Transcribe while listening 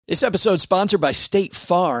This episode is sponsored by State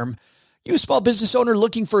Farm. You a small business owner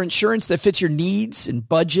looking for insurance that fits your needs and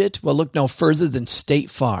budget? Well, look no further than State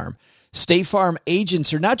Farm. State Farm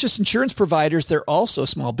agents are not just insurance providers, they're also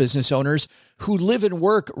small business owners who live and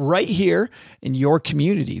work right here in your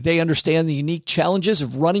community. They understand the unique challenges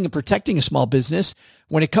of running and protecting a small business.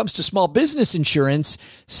 When it comes to small business insurance,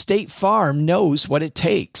 State Farm knows what it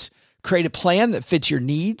takes. Create a plan that fits your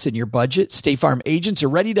needs and your budget. State Farm agents are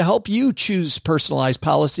ready to help you choose personalized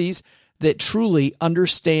policies that truly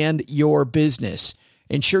understand your business.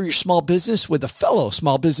 Insure your small business with a fellow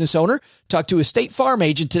small business owner. Talk to a State Farm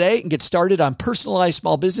agent today and get started on personalized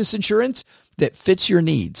small business insurance that fits your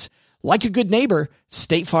needs. Like a good neighbor,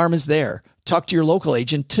 State Farm is there. Talk to your local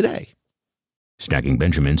agent today. Stacking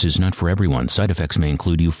Benjamins is not for everyone. Side effects may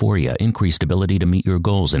include euphoria, increased ability to meet your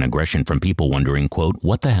goals, and aggression from people wondering, quote,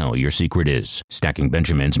 what the hell your secret is. Stacking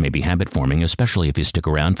Benjamins may be habit-forming, especially if you stick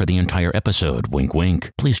around for the entire episode. Wink, wink.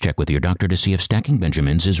 Please check with your doctor to see if stacking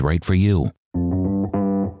Benjamins is right for you.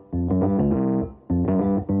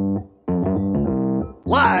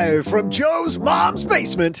 Live from Joe's mom's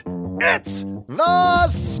basement, it's the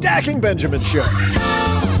Stacking Benjamin Show.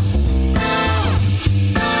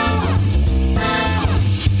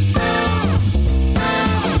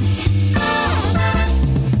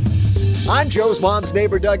 I'm Joe's mom's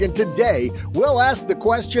neighbor, Doug, and today we'll ask the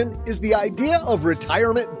question, is the idea of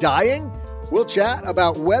retirement dying? We'll chat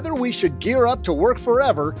about whether we should gear up to work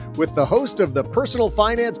forever with the host of the Personal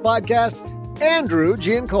Finance Podcast, Andrew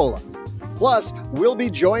Giancola. Plus, we'll be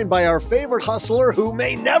joined by our favorite hustler who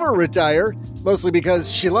may never retire, mostly because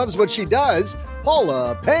she loves what she does,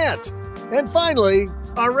 Paula Pant. And finally,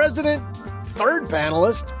 our resident third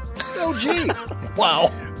panelist, OG. Wow.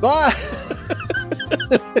 But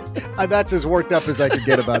that's as worked up as I could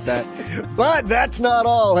get about that. But that's not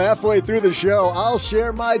all. Halfway through the show, I'll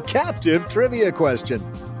share my captive trivia question.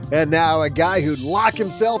 And now a guy who'd lock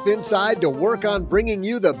himself inside to work on bringing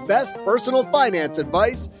you the best personal finance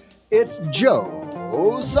advice. It's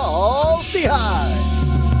Joe Saul-Sehy.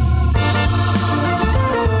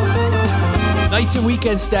 Nights and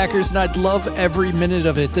weekend stackers, and I'd love every minute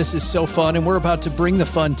of it. This is so fun, and we're about to bring the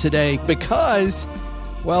fun today because,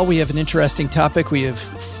 well, we have an interesting topic. We have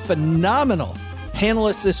phenomenal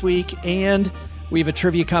panelists this week, and we have a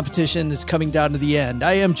trivia competition that's coming down to the end.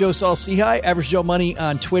 I am Joe Saul-Sehy, Average Joe Money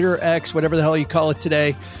on Twitter, X, whatever the hell you call it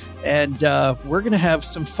today. And we're going to have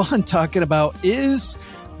some fun talking about, is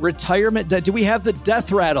retirement, do we have the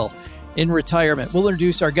death rattle in retirement? We'll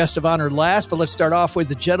introduce our guest of honor last, but let's start off with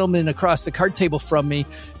the gentleman across the card table from me.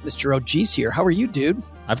 Mr. OG's here. How are you, dude?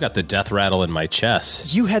 I've got the death rattle in my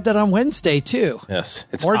chest. You had that on Wednesday, too. Yes.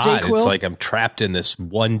 It's more odd. Dayquil? It's like I'm trapped in this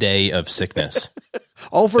one day of sickness.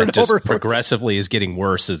 over and over. Progressively is getting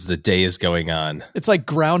worse as the day is going on. It's like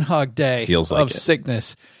Groundhog Day of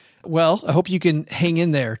sickness. Well, I hope you can hang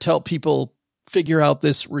in there to help people figure out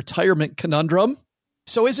this retirement conundrum.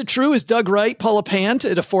 So is it true? Is Doug right? Paula Pant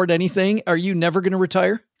at Afford Anything? Are you never going to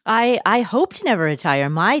retire? I hope to never retire.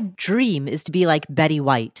 My dream is to be like Betty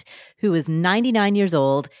White, who is 99 years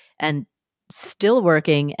old and still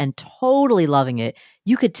working and totally loving it.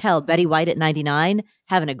 You could tell Betty White at 99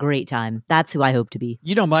 having a great time. That's who I hope to be.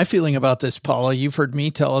 You know my feeling about this, Paula. You've heard me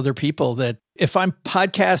tell other people that if I'm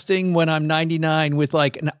podcasting when I'm 99 with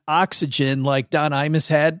like an oxygen like Don Imus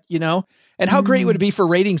had, you know, and how great would it be for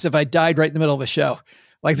ratings if I died right in the middle of a show?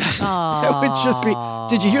 Like that, that would just be,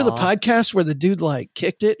 did you hear the podcast where the dude like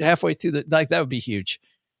kicked it halfway through the, like that would be huge.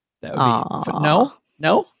 That would be,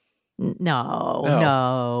 no.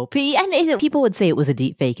 And people would say it was a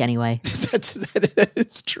deep fake anyway. That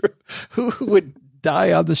is true. Who would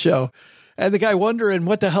die on the show? And the guy wondering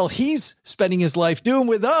what the hell he's spending his life doing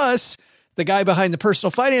with us. The guy behind the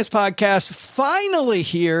Personal Finance Podcast, finally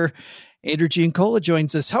here. Andrew Giancola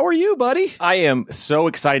joins us. How are you, buddy? I am so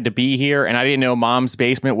excited to be here, and I didn't know Mom's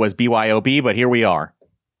Basement was BYOB, but here we are.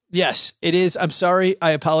 Yes, it is. I'm sorry.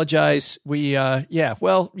 I apologize.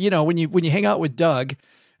 Well, you know, when you hang out with Doug,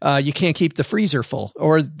 you can't keep the freezer full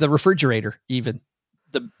or the refrigerator, even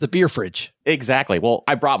the beer fridge. Exactly. Well,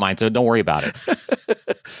 I brought mine, so don't worry about it.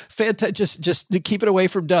 Fantastic. Just keep it away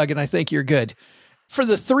from Doug, and I think you're good. For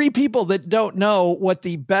the three people that don't know what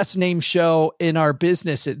the best named show in our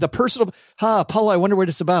business is, Paul, I wonder what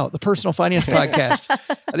it's about. The Personal Finance Podcast.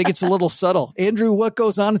 I think it's a little subtle. Andrew, what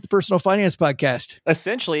goes on at the Personal Finance Podcast?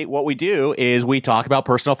 Essentially, what we do is we talk about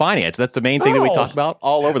personal finance. That's the main thing that we talk about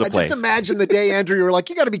all over the place. Just imagine the day, Andrew, you were like,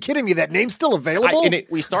 you got to be kidding me. That name's still available?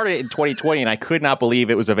 We started it in 2020, and I could not believe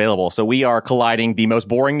it was available. So we are colliding the most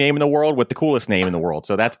boring name in the world with the coolest name in the world.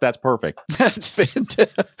 So that's perfect. That's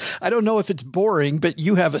fantastic. I don't know if it's boring, but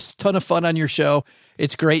you have a ton of fun on your show.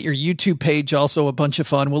 It's great. Your YouTube page, also a bunch of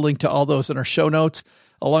fun. We'll link to all those in our show notes,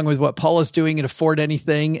 along with what Paula's doing at Afford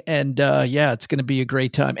Anything. And it's going to be a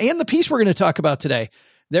great time. And the piece we're going to talk about today,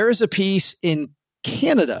 there is a piece in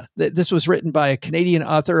Canada. This was written by a Canadian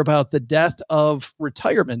author about the death of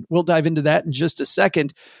retirement. We'll dive into that in just a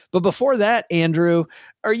second. But before that, Andrew,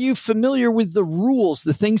 are you familiar with the rules,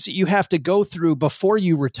 the things that you have to go through before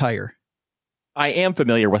you retire? I am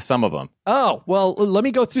familiar with some of them. Oh, well, let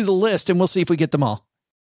me go through the list and we'll see if we get them all.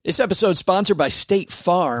 This episode is sponsored by State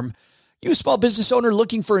Farm. You, a small business owner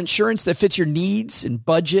looking for insurance that fits your needs and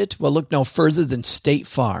budget? Well, look no further than State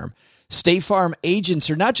Farm. State Farm agents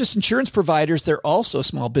are not just insurance providers, they're also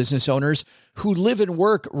small business owners who live and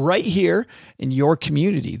work right here in your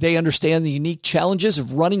community. They understand the unique challenges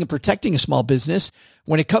of running and protecting a small business.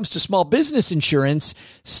 When it comes to small business insurance,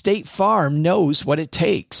 State Farm knows what it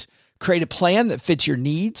takes. Create a plan that fits your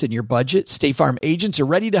needs and your budget. State Farm agents are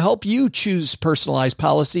ready to help you choose personalized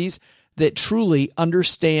policies that truly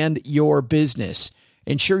understand your business.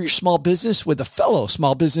 Insure your small business with a fellow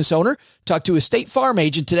small business owner. Talk to a State Farm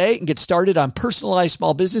agent today and get started on personalized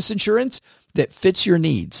small business insurance that fits your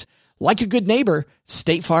needs. Like a good neighbor,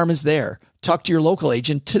 State Farm is there. Talk to your local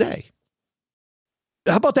agent today.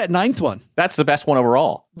 How about that ninth one? That's the best one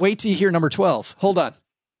overall. Wait till you hear number 12. Hold on.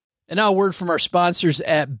 And now a word from our sponsors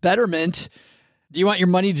at Betterment. Do you want your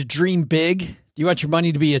money to dream big? Do you want your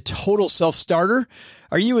money to be a total self-starter?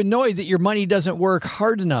 Are you annoyed that your money doesn't work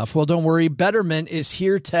hard enough? Well, don't worry. Betterment is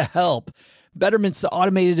here to help. Betterment's the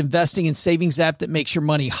automated investing and savings app that makes your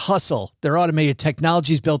money hustle. Their automated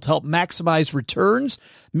technology is built to help maximize returns,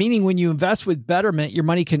 meaning when you invest with Betterment, your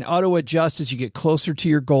money can auto-adjust as you get closer to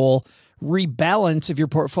your goal, rebalance if your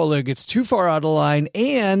portfolio gets too far out of line,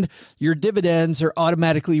 and your dividends are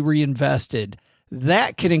automatically reinvested.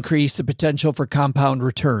 That can increase the potential for compound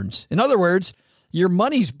returns. In other words, your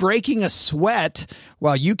money's breaking a sweat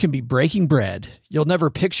while you can be breaking bread. You'll never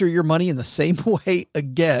picture your money in the same way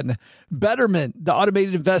again. Betterment, the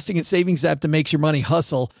automated investing and savings app that makes your money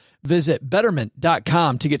hustle. Visit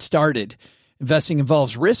betterment.com to get started. Investing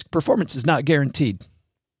involves risk. Performance is not guaranteed.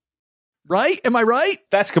 Right? Am I right?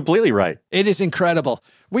 That's completely right. It is incredible.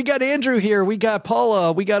 We got Andrew here. We got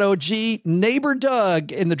Paula. We got OG, neighbor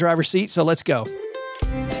Doug in the driver's seat. So let's go.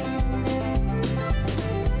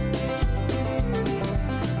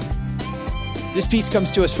 This piece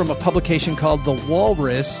comes to us from a publication called The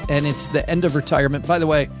Walrus, and it's the end of retirement. By the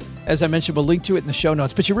way, as I mentioned, we'll link to it in the show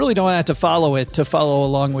notes, but you really don't have to follow it to follow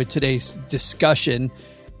along with today's discussion.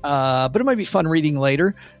 But it might be fun reading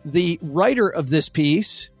later. The writer of this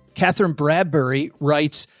piece, Catherine Bradbury,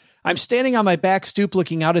 writes, I'm standing on my back stoop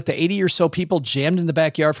looking out at the 80 or so people jammed in the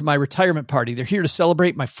backyard for my retirement party. They're here to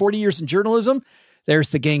celebrate my 40 years in journalism.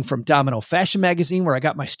 There's the gang from Domino Fashion Magazine, where I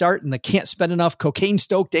got my start in the can't spend enough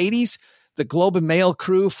cocaine-stoked 80s. The Globe and Mail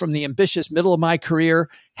crew from the ambitious middle of my career,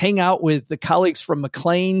 hang out with the colleagues from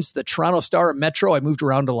Maclean's, the Toronto Star and Metro. I moved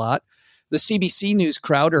around a lot. The CBC News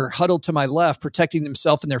crowd are huddled to my left, protecting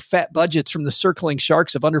themselves and their fat budgets from the circling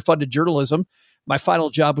sharks of underfunded journalism. My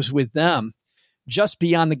final job was with them. Just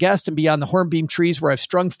beyond the guest and beyond the hornbeam trees where I've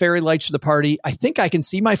strung fairy lights for the party, I think I can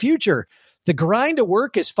see my future. The grind of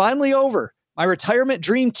work is finally over. My retirement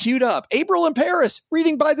dream queued up. April in Paris,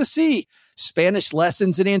 reading by the sea. Spanish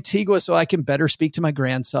lessons in Antigua so I can better speak to my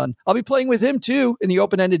grandson. I'll be playing with him too in the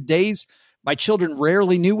open-ended days my children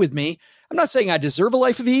rarely knew with me. I'm not saying I deserve a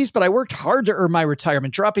life of ease, but I worked hard to earn my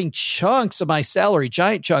retirement, dropping chunks of my salary,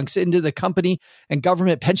 giant chunks, into the company and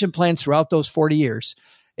government pension plans throughout those 40 years.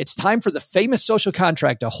 It's time for the famous social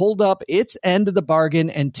contract to hold up its end of the bargain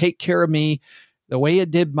and take care of me the way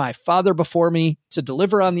it did my father before me, to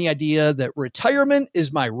deliver on the idea that retirement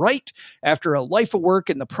is my right after a life of work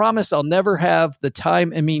and the promise I'll never have the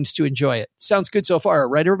time and means to enjoy it. Sounds good so far,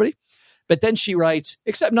 right, everybody? But then she writes,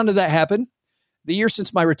 except none of that happened. The year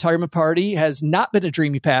since my retirement party has not been a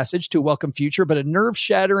dreamy passage to a welcome future, but a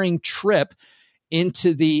nerve-shattering trip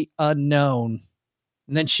into the unknown.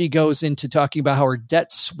 And then she goes into talking about how her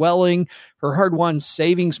debt's swelling, her hard-won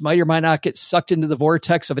savings might or might not get sucked into the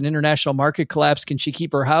vortex of an international market collapse. Can she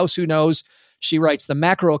keep her house? Who knows? She writes, the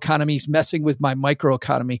macroeconomy is messing with my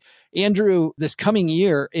microeconomy. Andrew, this coming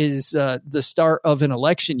year is the start of an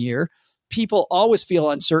election year. People always feel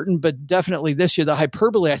uncertain, but definitely this year, the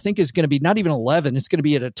hyperbole, I think, is going to be not even 11. It's going to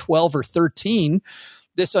be at a 12 or 13.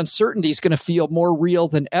 This uncertainty is going to feel more real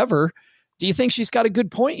than ever. Do you think she's got a good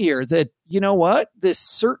point here that, you know what, this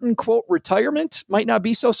certain, quote, retirement might not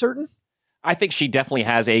be so certain? I think she definitely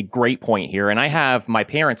has a great point here. And I have, my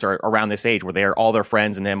parents are around this age where all their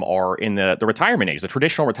friends and them are in the retirement age, the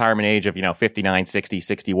traditional retirement age of, 59, 60,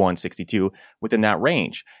 61, 62, within that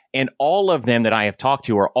range. And all of them that I have talked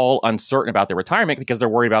to are all uncertain about their retirement because they're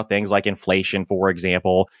worried about things like inflation, for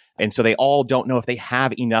example. And so they all don't know if they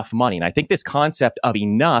have enough money. And I think this concept of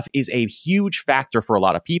enough is a huge factor for a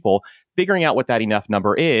lot of people, figuring out what that enough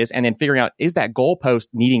number is, and then figuring out, is that goalpost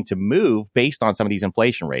needing to move based on some of these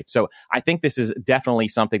inflation rates? So I think this is definitely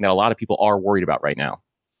something that a lot of people are worried about right now.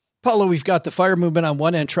 Paula, we've got the FIRE movement on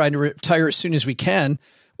one end trying to retire as soon as we can.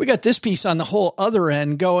 We got this piece on the whole other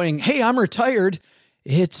end going, hey, I'm retired.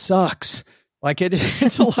 It sucks. Like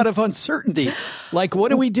it's a lot of uncertainty. Like, what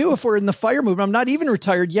do we do if we're in the FIRE movement? I'm not even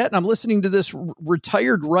retired yet. And I'm listening to this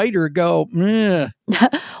retired writer go, meh.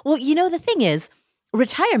 Well, the thing is,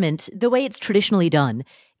 retirement, the way it's traditionally done,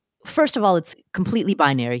 first of all, it's completely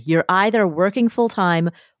binary. You're either working full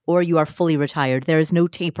time or you are fully retired. There is no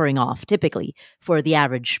tapering off typically for the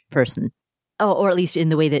average person, or at least in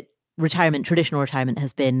the way that traditional retirement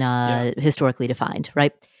has been historically defined,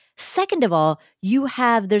 right? Second of all,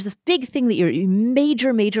 there's this big thing that you're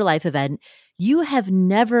major life event. You have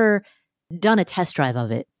never done a test drive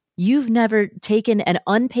of it. You've never taken an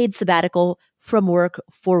unpaid sabbatical from work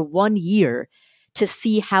for 1 year to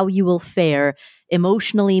see how you will fare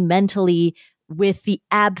emotionally, mentally, with the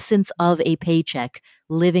absence of a paycheck,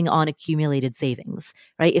 living on accumulated savings,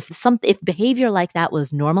 right? If behavior like that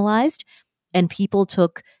was normalized and people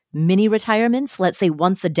took mini retirements, let's say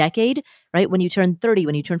once a decade, right? When you turn 30,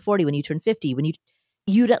 when you turn 40, when you turn 50,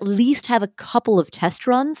 you'd at least have a couple of test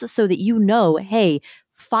runs so that hey,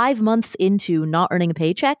 5 months into not earning a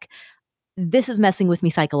paycheck, this is messing with me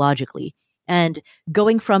psychologically. And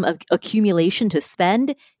going from accumulation to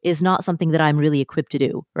spend is not something that I'm really equipped to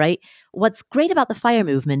do, right? What's great about the FIRE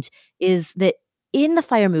movement is that in the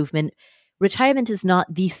FIRE movement, retirement is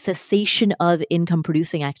not the cessation of income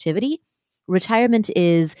producing activity. Retirement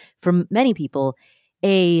is, for many people,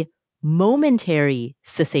 a momentary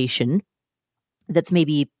cessation that's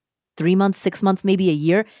maybe 3 months, 6 months, maybe a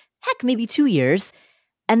year, heck, maybe 2 years.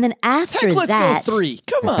 And then after let's that, go 3.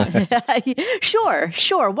 Come on.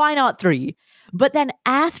 Sure. Why not 3? But then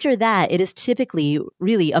after that, it is typically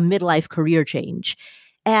really a midlife career change.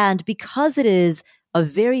 And because it is a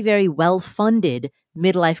very, very well-funded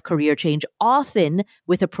midlife career change, often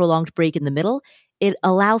with a prolonged break in the middle, it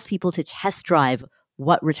allows people to test drive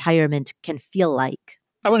what retirement can feel like.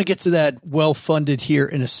 I want to get to that well-funded here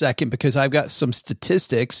in a second because I've got some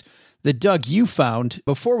statistics that, Doug, you found.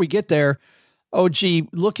 Before we get there,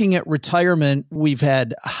 looking at retirement, we've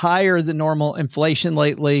had higher than normal inflation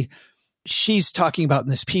lately. She's talking about in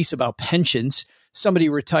this piece about pensions, somebody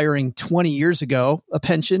retiring 20 years ago, a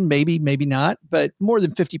pension, maybe not, but more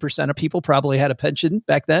than 50% of people probably had a pension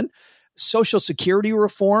back then. Social Security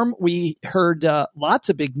reform, we heard lots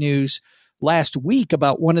of big news last week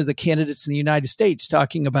about one of the candidates in the United States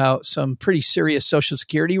talking about some pretty serious Social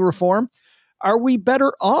Security reform. Are we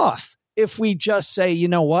better off if we just say, you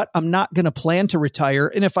know what, I'm not going to plan to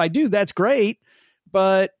retire. And if I do, that's great.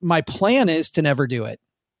 But my plan is to never do it.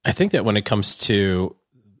 I think that when it comes to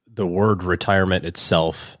the word retirement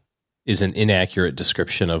itself is an inaccurate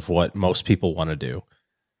description of what most people want to do.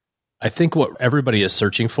 I think what everybody is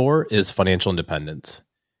searching for is financial independence.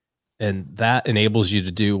 And that enables you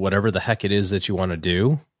to do whatever the heck it is that you want to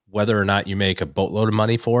do, whether or not you make a boatload of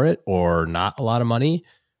money for it or not a lot of money,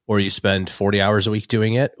 or you spend 40 hours a week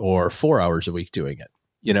doing it or 4 hours a week doing it.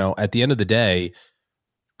 At the end of the day,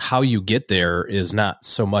 how you get there is not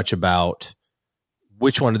so much about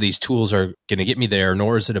which one of these tools are going to get me there,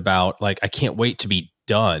 nor is it about like, I can't wait to be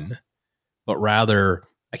done, but rather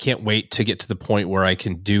I can't wait to get to the point where I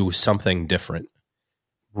can do something different.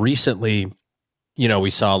 Recently, we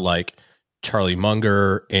saw like Charlie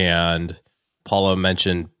Munger and Paula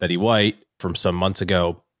mentioned Betty White from some months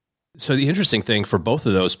ago. So the interesting thing for both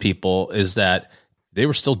of those people is that they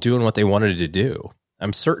were still doing what they wanted to do.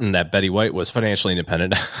 I'm certain that Betty White was financially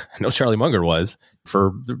independent. I know Charlie Munger was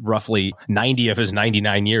for roughly 90 of his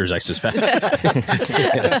 99 years, I suspect.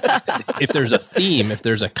 If there's a theme, if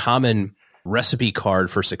there's a common recipe card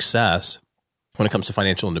for success when it comes to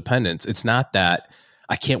financial independence, it's not that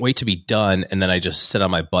I can't wait to be done and then I just sit on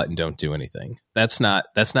my butt and don't do anything. That's not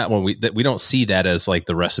when we don't see that as like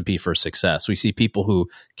the recipe for success. We see people who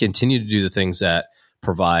continue to do the things that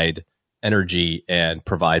provide energy and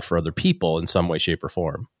provide for other people in some way, shape, or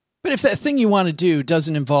form. But if that thing you want to do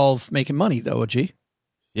doesn't involve making money, though, OG.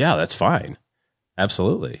 Yeah, that's fine.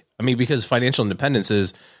 Absolutely. I mean, because financial independence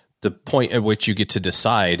is the point at which you get to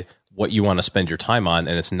decide what you want to spend your time on,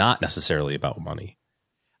 and it's not necessarily about money.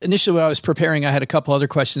 Initially, when I was preparing, I had a couple other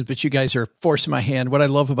questions, but you guys are forcing my hand. What I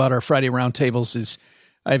love about our Friday roundtables is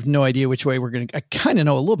I have no idea which way we're going to. I kind of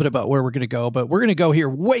know a little bit about where we're going to go, but we're going to go here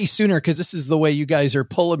way sooner because this is the way you guys are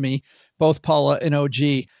pulling me, both Paula and OG.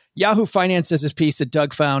 Yahoo Finance has this piece that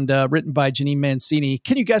Doug found, written by Janine Mancini.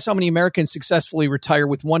 Can you guess how many Americans successfully retire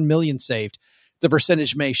with 1 million saved? The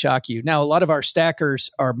percentage may shock you. Now, a lot of our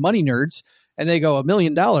stackers are money nerds, and they go, $1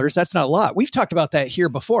 million, that's not a lot. We've talked about that here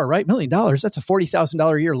before, right? $1 million, that's a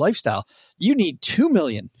 $40,000 a year lifestyle. You need $2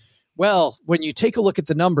 million. Well, when you take a look at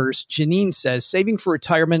the numbers, Janine says saving for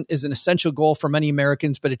retirement is an essential goal for many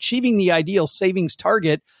Americans, but achieving the ideal savings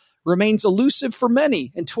target remains elusive for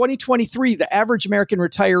many. In 2023, the average American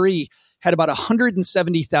retiree had about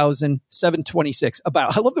 170,726.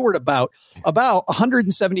 I love the word about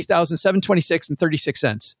 170,726 and 36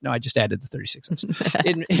 cents. No, I just added the 36 cents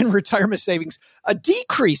in retirement savings. A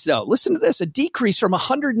decrease, though. Listen to this, a decrease from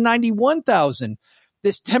 191,000.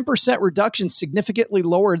 This 10% reduction significantly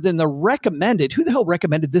lower than the recommended. Who the hell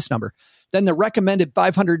recommended this number? Than the recommended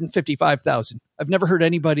 555,000. I've never heard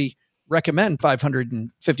anybody recommend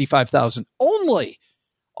 555,000. Only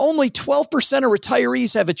 12% of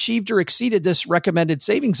retirees have achieved or exceeded this recommended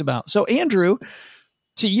savings amount. So, Andrew,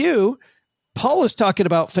 to you, Paul is talking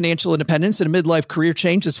about financial independence and a midlife career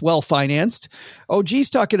change that's well-financed. OG's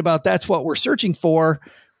talking about that's what we're searching for.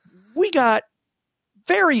 We got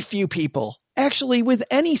very few people actually with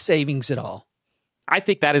any savings at all. I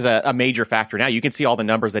think that is a major factor. Now, you can see all the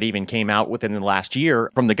numbers that even came out within the last year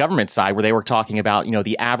from the government side where they were talking about,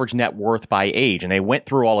 the average net worth by age. And they went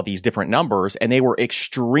through all of these different numbers and they were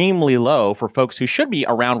extremely low for folks who should be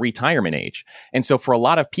around retirement age. And so for a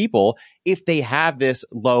lot of people, if they have this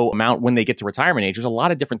low amount when they get to retirement age, there's a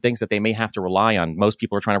lot of different things that they may have to rely on. Most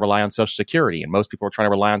people are trying to rely on Social Security and most people are trying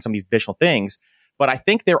to rely on some of these additional things. But I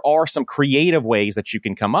think there are some creative ways that you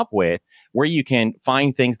can come up with where you can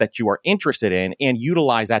find things that you are interested in and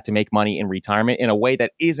utilize that to make money in retirement in a way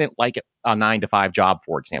that isn't like a 9-to-5 job,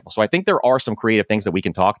 for example. So I think there are some creative things that we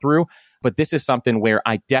can talk through, but this is something where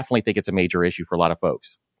I definitely think it's a major issue for a lot of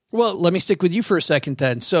folks. Well, let me stick with you for a second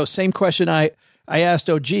then. So same question I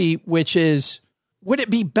asked OG, which is, would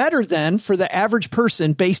it be better then for the average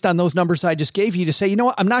person based on those numbers I just gave you to say, you know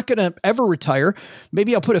what, I'm not going to ever retire.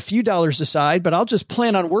 Maybe I'll put a few dollars aside, but I'll just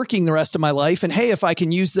plan on working the rest of my life. And hey, if I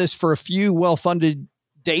can use this for a few well-funded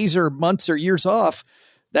days or months or years off,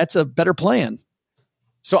 that's a better plan.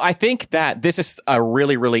 So I think that this is a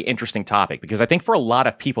really, really interesting topic because I think for a lot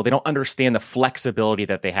of people, they don't understand the flexibility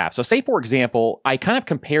that they have. So say, for example, I kind of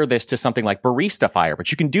compare this to something like Barista Fire,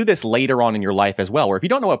 but you can do this later on in your life as well. Or if you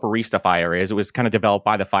don't know what Barista Fire is, it was kind of developed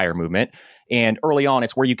by the FIRE movement. And early on,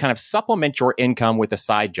 it's where you kind of supplement your income with a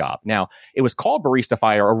side job. Now, it was called Barista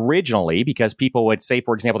Fire originally because people would say,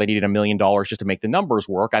 for example, they needed $1 million just to make the numbers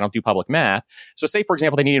work. I don't do public math. So say, for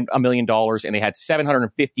example, they needed $1 million and they had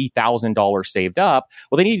 $750,000 saved up.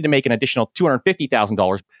 Well, they needed to make an additional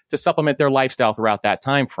 $250,000 to supplement their lifestyle throughout that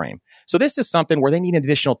time frame. So this is something where they need an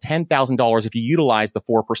additional $10,000 if you utilize the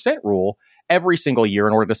 4% rule every single year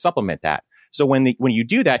in order to supplement that. So when you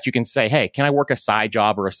do that, you can say, hey, can I work a side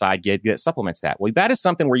job or a side gig that supplements that? Well, that is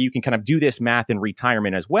something where you can kind of do this math in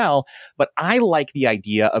retirement as well. But I like the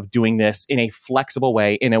idea of doing this in a flexible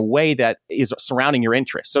way, in a way that is surrounding your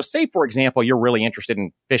interests. So say, for example, you're really interested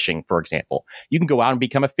in fishing, for example. You can go out and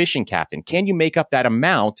become a fishing captain. Can you make up that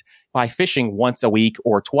amount by fishing once a week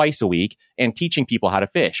or twice a week and teaching people how to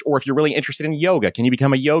fish? Or if you're really interested in yoga, can you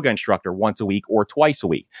become a yoga instructor once a week or twice a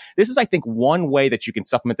week? This is, I think, one way that you can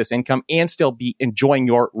supplement this income and still be enjoying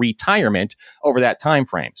your retirement over that time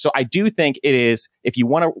frame. So I do think it is, if you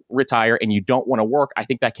want to retire and you don't want to work, I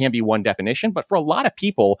think that can be one definition. But for a lot of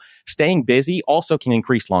people, staying busy also can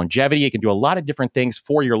increase longevity. It can do a lot of different things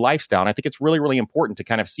for your lifestyle. And I think it's really, really important to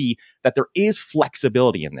kind of see that there is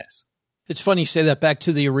flexibility in this. It's funny you say that. Back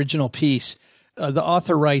to the original piece. The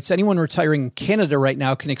author writes, anyone retiring in Canada right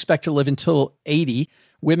now can expect to live until 80,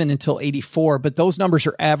 women until 84, but those numbers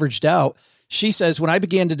are averaged out. She says, when I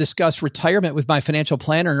began to discuss retirement with my financial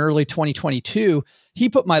planner in early 2022, he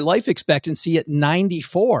put my life expectancy at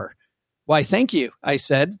 94. Why, thank you, I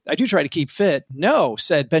said. I do try to keep fit. No,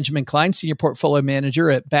 said Benjamin Klein, senior portfolio manager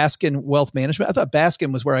at Baskin Wealth Management. I thought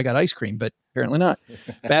Baskin was where I got ice cream, but apparently not.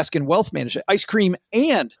 Baskin Wealth Management, ice cream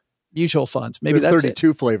and mutual funds. Maybe they're that's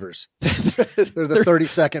 32 flavors. They're the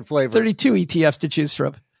 32nd flavor. 32 ETFs to choose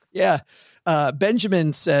from. Yeah.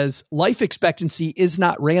 Benjamin says, life expectancy is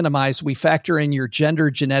not randomized. We factor in your gender,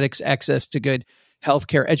 genetics, access to good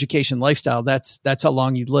healthcare, education, lifestyle. That's how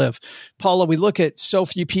long you live. Paula, we look at so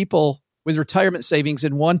few people with retirement savings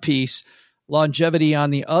in one piece, longevity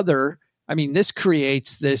on the other. I mean, this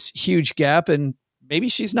creates this huge gap, and maybe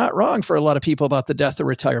she's not wrong for a lot of people about the death of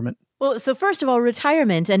retirement. Well, so first of all,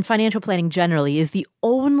 retirement and financial planning generally is the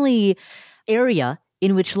only area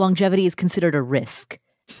in which longevity is considered a risk.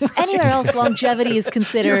 Anywhere else, longevity is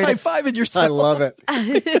considered... You're high-fiving yourself. I love it.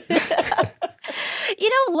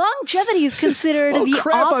 Longevity is considered Oh, the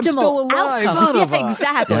crap, optimal I'm still alive. outcome. Son of a-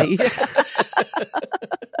 Exactly.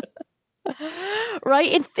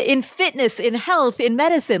 Right? In fitness, in health, in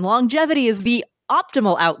medicine, longevity is the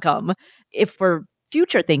optimal outcome. If we're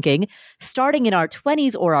future thinking, starting in our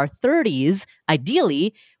 20s or our 30s,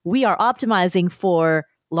 ideally, we are optimizing for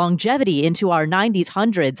longevity into our 90s,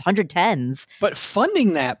 100s, 110s. But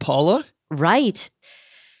funding that, Paula. Right.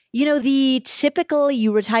 The typical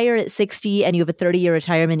you retire at 60 and you have a 30-year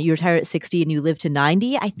retirement, you retire at 60 and you live to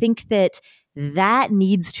 90. I think that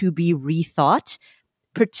needs to be rethought,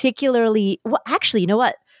 particularly, well, actually, you know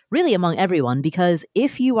what? Really among everyone, because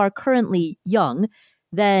if you are currently young,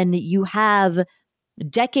 then you have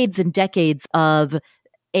decades and decades of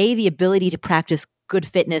the ability to practice good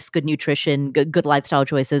fitness, good nutrition, good lifestyle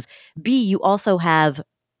choices. B, you also have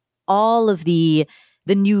all of the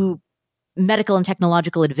new medical and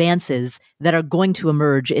technological advances that are going to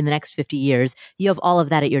emerge in the next 50 years. You have all of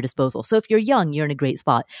that at your disposal. So if you're young, you're in a great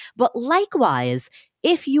spot. But likewise,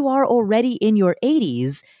 if you are already in your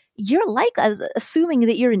 80s, you're assuming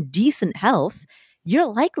that you're in decent health, your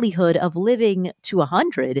likelihood of living to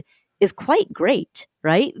 100 is quite great,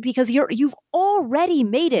 right? Because you've already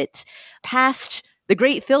made it past the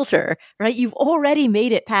great filter, right? You've already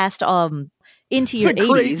made it past into your 80s. The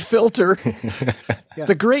great filter. Yeah.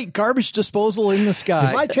 The great garbage disposal in the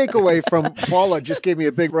sky. My takeaway from Paula just gave me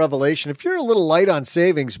a big revelation. If you're a little light on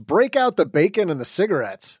savings, break out the bacon and the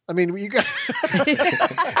cigarettes. I mean, you got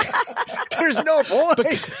there's no point.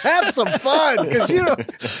 Have some fun because you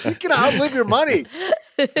can outlive your money.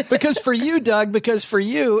 Because for you, Doug,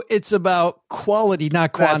 it's about quality,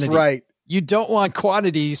 not quantity. That's right. You don't want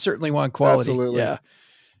quantity. You certainly want quality. Absolutely.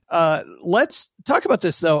 Yeah. Let's talk about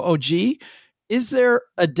this though. OG, is there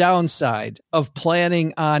a downside of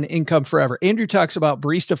planning on income forever? Andrew talks about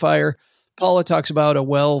barista fire. Paula talks about a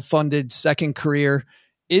well-funded second career.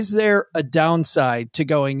 Is there a downside to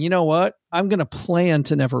going, you know what? I'm going to plan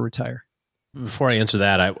to never retire. Before I answer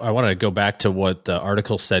that, I want to go back to what the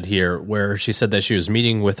article said here, where she said that she was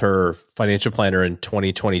meeting with her financial planner in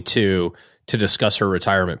 2022 to discuss her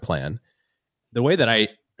retirement plan. The way that I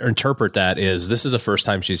interpret that is this is the first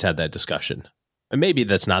time she's had that discussion. And maybe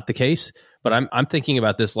that's not the case, but I'm thinking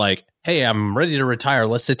about this like, hey, I'm ready to retire.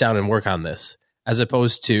 Let's sit down and work on this, as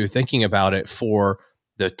opposed to thinking about it for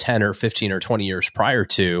the 10 or 15 or 20 years prior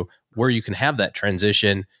to, where you can have that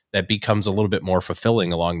transition that becomes a little bit more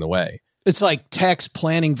fulfilling along the way. It's like tax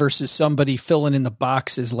planning versus somebody filling in the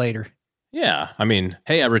boxes later. Yeah. I mean,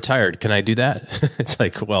 hey, I retired. Can I do that? It's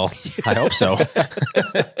like, well, I hope so.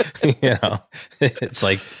 It's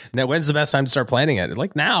like, now when's the best time to start planning it?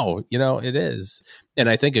 Like now, it is. And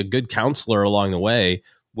I think a good counselor along the way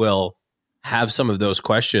will have some of those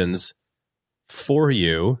questions for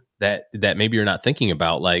you that maybe you're not thinking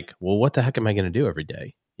about, like, well, what the heck am I going to do every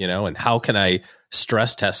day? And how can I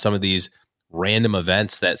stress test some of these random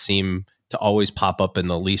events that seem to always pop up in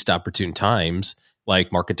the least opportune times,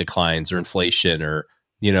 like market declines or inflation or,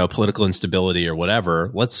 political instability or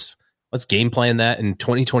whatever. Let's game plan that in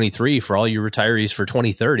 2023 for all you retirees for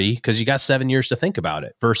 2030, because you got 7 years to think about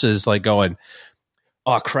it, versus like going,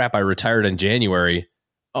 oh crap, I retired in January.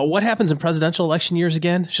 Oh, what happens in presidential election years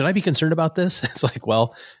again? Should I be concerned about this? It's like,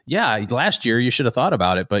 well, yeah, last year you should have thought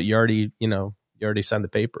about it, but you already signed the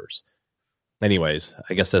papers. Anyways,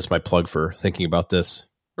 I guess that's my plug for thinking about this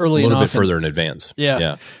early, a little bit further in advance.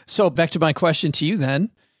 Yeah. So back to my question to you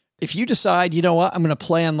then. If you decide, you know what, I'm going to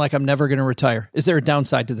plan like I'm never going to retire, is there a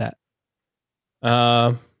downside to that?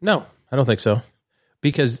 No, I don't think so.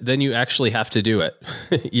 Because then you actually have to do it.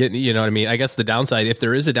 You know what I mean? I guess the downside, if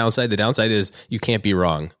there is a downside, the downside is you can't be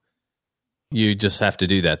wrong. You just have to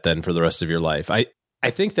do that then for the rest of your life. I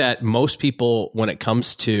think that most people, when it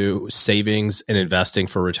comes to savings and investing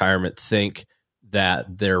for retirement, think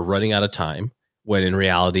that they're running out of time, when in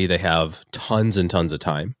reality they have tons and tons of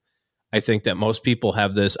time. I think that most people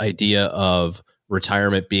have this idea of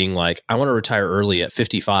retirement being like, I want to retire early at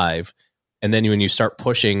 55. And then when you start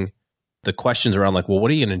pushing the questions around like, well,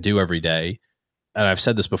 what are you going to do every day? And I've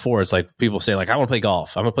said this before. It's like people say like, I want to play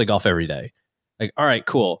golf. I'm going to play golf every day. Like, all right,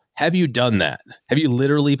 cool. Have you done that? Have you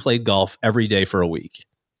literally played golf every day for a week?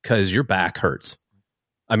 Because your back hurts.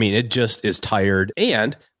 I mean, it just is tired.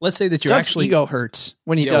 And let's say that you're Doug's ego hurts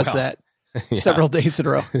when he does that several days in a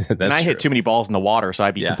row. And I hit too many balls in the water, so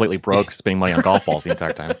I'd be completely broke spending money on golf balls the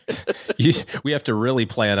entire time. We have to really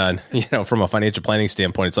plan on, from a financial planning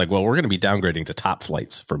standpoint, it's like, well, we're going to be downgrading to top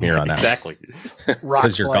flights from here on out. Exactly.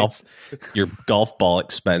 Because your golf ball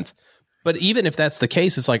expense. But even if that's the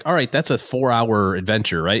case, it's like, all right, that's a 4-hour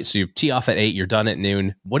adventure, right? So you tee off at 8, you're done at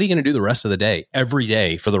noon. What are you going to do the rest of the day, every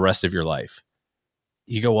day for the rest of your life?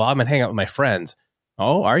 You go, well, I'm going to hang out with my friends.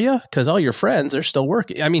 Oh, are you? Because all your friends are still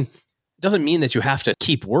working. I mean, it doesn't mean that you have to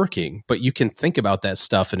keep working, but you can think about that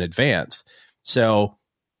stuff in advance. So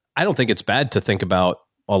I don't think it's bad to think about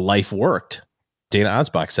a life worked. Dana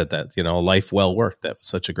Ansbach said that, a life well worked. That was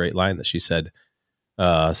such a great line that she said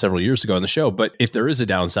several years ago on the show. But if there is a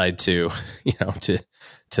downside to,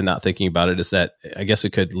 to not thinking about it, is that I guess it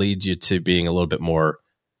could lead you to being a little bit more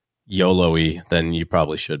YOLO-y than you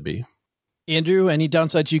probably should be. Andrew, any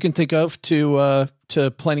downsides you can think of to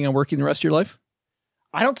planning on working the rest of your life?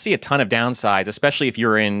 I don't see a ton of downsides, especially if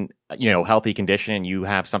you're in, healthy condition and you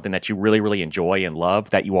have something that you really, really enjoy and love,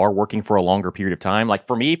 that you are working for a longer period of time. Like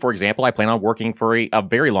for me, for example, I plan on working for a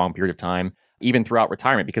very long period of time, even throughout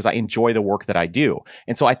retirement, because I enjoy the work that I do.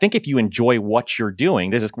 And so I think if you enjoy what you're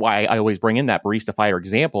doing, this is why I always bring in that Barista Fire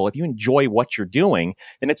example. If you enjoy what you're doing,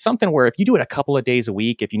 then it's something where if you do it a couple of days a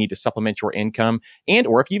week, if you need to supplement your income, and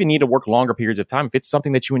or if you even need to work longer periods of time, if it's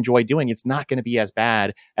something that you enjoy doing, it's not going to be as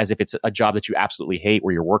bad as if it's a job that you absolutely hate,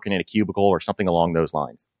 where you're working in a cubicle or something along those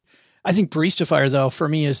lines. I think Barista Fire, though, for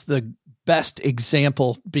me is the best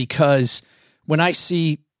example, because when I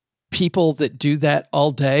see people that do that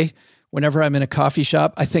all day, whenever I'm in a coffee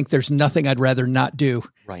shop, I think there's nothing I'd rather not do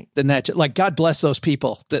than that. Like, God bless those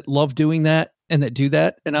people that love doing that and that do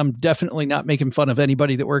that. And I'm definitely not making fun of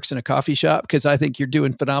anybody that works in a coffee shop, because I think you're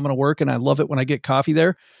doing phenomenal work and I love it when I get coffee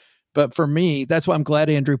there. But for me, that's why I'm glad,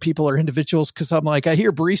 Andrew, people are individuals, because I'm like, I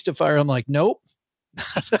hear Barista Fire, I'm like, nope.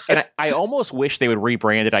 And I almost wish they would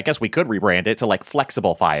rebrand it. I guess we could rebrand it to like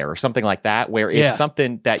Flexible Fire or something like that, where it's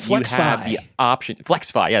something that you have the option.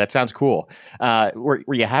 FlexFi. Yeah, that sounds cool. Where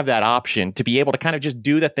you have that option to be able to kind of just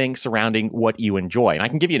do the things surrounding what you enjoy. And I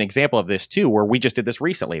can give you an example of this too, where we just did this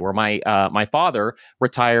recently, where my father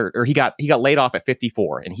retired, or he got laid off at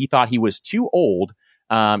 54, and he thought he was too old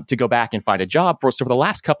to go back and find a job. So for the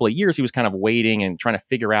last couple of years, he was kind of waiting and trying to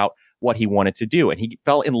figure out what he wanted to do. And he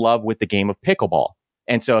fell in love with the game of pickleball.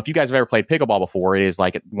 And so if you guys have ever played pickleball before, it is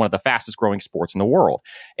like one of the fastest growing sports in the world.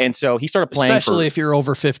 And so he started playing. Especially if you're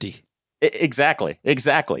over 50. Exactly.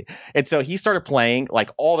 And so he started playing like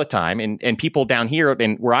all the time. And people down here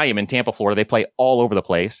and where I am in Tampa, Florida, they play all over the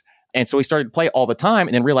place. And so he started to play all the time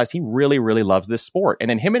and then realized he really, really loves this sport. And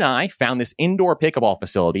then him and I found this indoor pickleball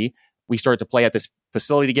facility. We started to play at this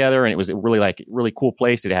facility together, and it was a really cool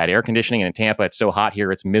place. It had air conditioning, and in Tampa, it's so hot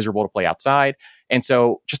here, it's miserable to play outside. And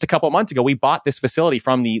so just a couple of months ago, we bought this facility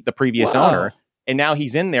from the previous owner, and now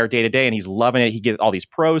he's in there day to day and he's loving it. He gets all these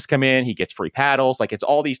pros come in, he gets free paddles, like it's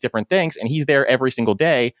all these different things. And he's there every single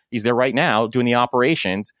day. He's there right now doing the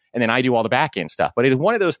operations, and then I do all the back end stuff. But it is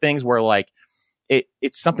one of those things where like,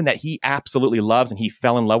 it's something that he absolutely loves, and he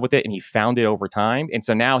fell in love with it, and he found it over time. And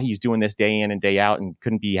so now he's doing this day in and day out and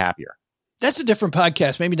couldn't be happier. That's a different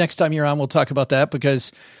podcast. Maybe next time you're on, we'll talk about that,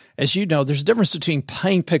 because as you know, there's a difference between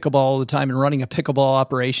playing pickleball all the time and running a pickleball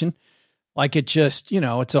operation. Like it just,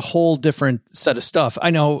 it's a whole different set of stuff.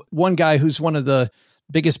 I know one guy who's one of the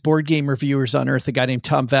biggest board game reviewers on earth, a guy named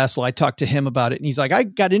Tom Vassell. I talked to him about it, and he's like, I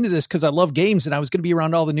got into this because I love games and I was going to be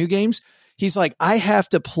around all the new games. He's like, I have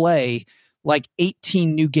to play like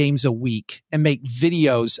 18 new games a week and make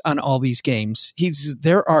videos on all these games.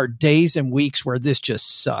 There are days and weeks where this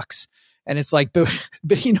just sucks. And it's like,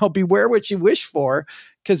 beware what you wish for,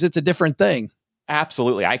 because it's a different thing.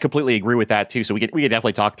 Absolutely. I completely agree with that too. So we could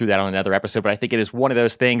definitely talk through that on another episode, but I think it is one of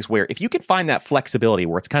those things where if you can find that flexibility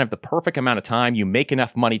where it's kind of the perfect amount of time, you make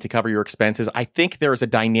enough money to cover your expenses, I think there's a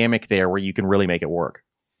dynamic there where you can really make it work.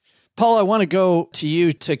 Paul, I want to go to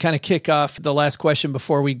you to kind of kick off the last question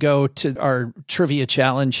before we go to our trivia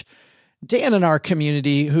challenge. Dan in our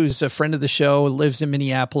community, who's a friend of the show, lives in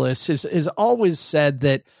Minneapolis, has always said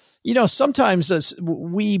that, sometimes as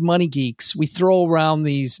we money geeks, we throw around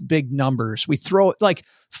these big numbers. We throw like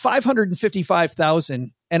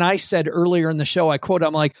 555,000. And I said earlier in the show, I quote,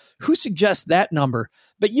 I'm like, who suggests that number?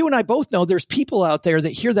 But you and I both know there's people out there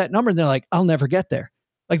that hear that number and they're like, I'll never get there.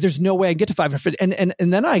 Like, there's no way I can get to 500.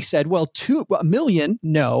 And then I said, well, 2 million,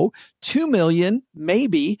 no, 2 million,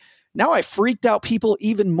 maybe. Now I freaked out people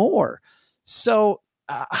even more. So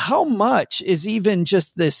how much is even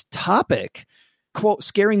just this topic, quote,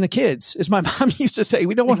 scaring the kids? As my mom used to say,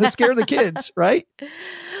 we don't want to scare the kids, right?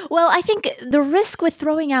 Well, I think the risk with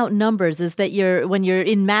throwing out numbers is that when you're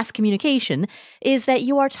in mass communication, is that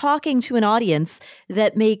you are talking to an audience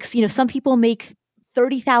that makes, some people make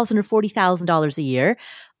 $30,000 or $40,000 a year.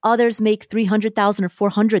 Others make $300,000 or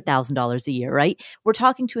 $400,000 a year, right? We're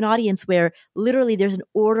talking to an audience where literally there's an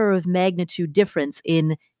order of magnitude difference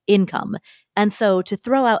in income. And so to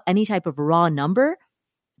throw out any type of raw number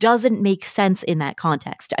doesn't make sense in that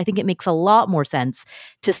context. I think it makes a lot more sense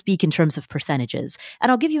to speak in terms of percentages. And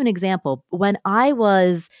I'll give you an example. When I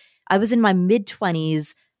I was in my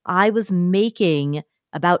mid-20s. I was making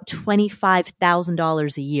about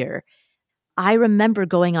 $25,000 a year. I remember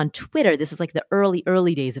going on Twitter. This is like the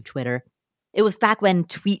early days of Twitter. It was back when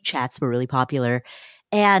tweet chats were really popular.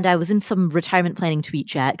 And I was in some retirement planning tweet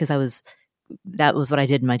chat because that was what I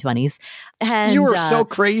did in my 20s. And you were so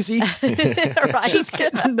crazy. Right? Just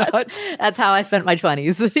getting nuts. That's how I spent my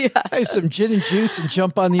 20s. Yeah. I have some gin and juice and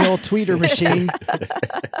jump on the old tweeter machine.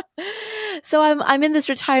 So I'm in this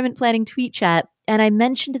retirement planning tweet chat, and I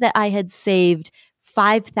mentioned that I had saved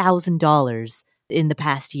 $5,000 in the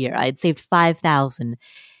past year. I had saved $5,000.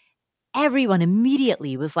 Everyone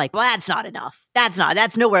immediately was like, well, that's not enough.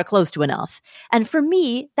 That's nowhere close to enough. And for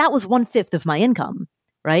me, that was 1/5 of my income,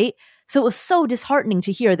 right? So it was so disheartening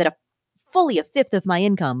to hear that fully a fifth of my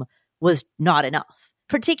income was not enough,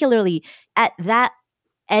 particularly at that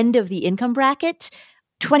end of the income bracket.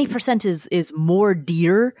 20% is more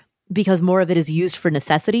dear because more of it is used for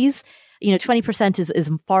necessities. 20%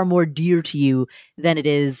 is far more dear to you than it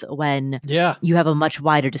is when you have a much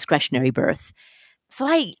wider discretionary berth. So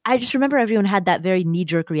I just remember everyone had that very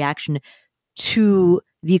knee-jerk reaction to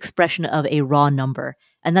the expression of a raw number.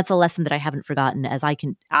 And that's a lesson that I haven't forgotten as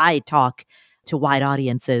I talk to wide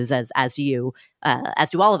audiences as do you,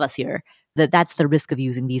 as do all of us here, that's the risk of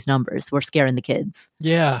using these numbers. We're scaring the kids.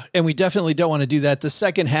 Yeah. And we definitely don't want to do that. The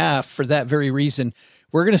second half, for that very reason,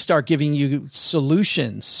 we're going to start giving you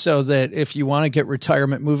solutions so that if you want to get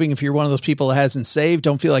retirement moving, if you're one of those people that hasn't saved,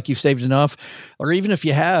 don't feel like you've saved enough, or even if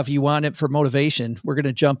you have, you want it for motivation, we're going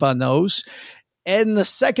to jump on those in the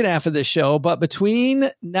second half of the show. But between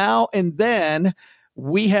now and then,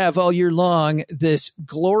 we have all year long this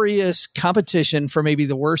glorious competition for maybe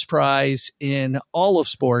the worst prize in all of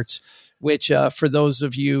sports, which for those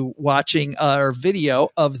of you watching our video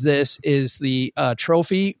of this is the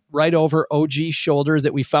trophy right over OG's shoulder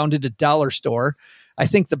that we found at a dollar store. I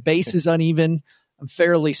think the base is uneven. I'm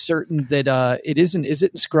fairly certain that it isn't. Is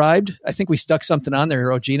it inscribed? I think we stuck something on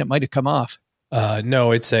there, OG, and it might have come off.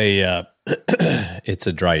 No, it's a it's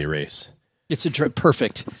a dry erase. It's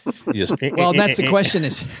perfect. Well, that's the question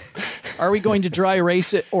is, are we going to dry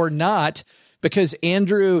erase it or not? Because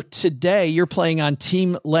Andrew, today you're playing on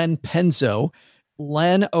Team Len Penzo.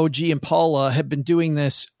 Len, OG, and Paula have been doing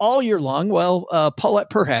this all year long. Well, Paulette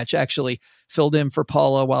Perhatch actually filled in for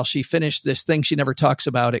Paula while she finished this thing she never talks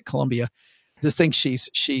about at Columbia. The thing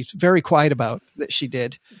she's very quiet about that she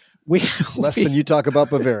did. Less than you talk about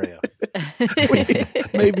Bavaria.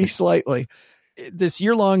 Maybe slightly. This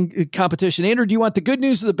year-long competition. Andrew, do you want the good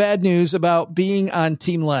news or the bad news about being on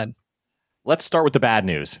Team Len? Let's start with the bad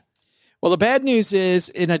news. Well, the bad news is,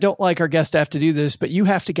 and I don't like our guests to have to do this, but you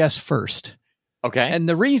have to guess first. Okay. And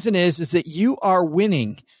the reason is that you are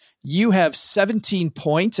winning. You have 17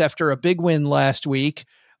 points after a big win last week.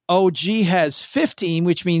 OG has 15,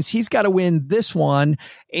 which means he's got to win this one,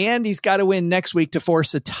 and he's got to win next week to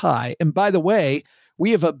force a tie. And by the way,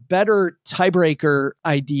 we have a better tiebreaker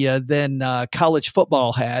idea than college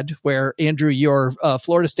football had, where, Andrew, your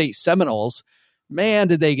Florida State Seminoles, man,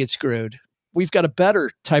 did they get screwed. We've got a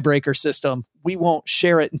better tiebreaker system. We won't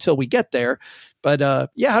share it until we get there. But how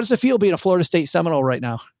does it feel being a Florida State Seminole right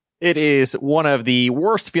now? It is one of the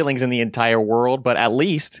worst feelings in the entire world, but at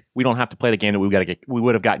least we don't have to play the game that we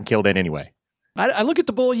would have gotten killed in anyway. I look at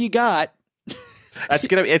the bull you got. We're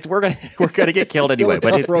gonna get killed anyway,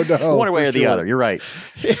 but it's one way or the other. You're right.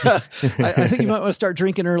 Yeah, I think you might want to start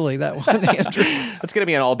drinking early. That one, Andrew. It's gonna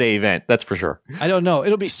be an all-day event, that's for sure. I don't know.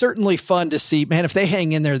 It'll be certainly fun to see, man. If they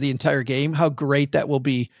hang in there the entire game, how great that will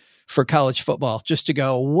be for college football. Just to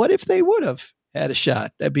go, what if they would have had a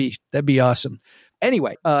shot? That'd be awesome.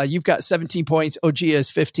 Anyway, you've got 17 points. OG has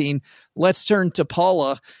 15. Let's turn to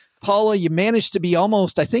Paula. Paula, you managed to be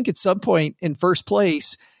almost, I think, at some point in first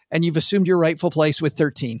place. And you've assumed your rightful place with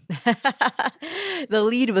 13. The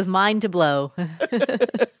lead was mine to blow.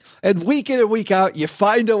 And week in and week out, you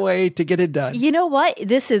find a way to get it done. You know what?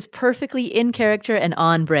 This is perfectly in character and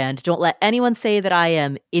on brand. Don't let anyone say that I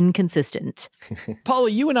am inconsistent. Paula,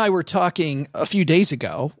 you and I were talking a few days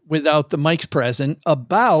ago without the mics present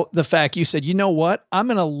about the fact you said, you know what? I'm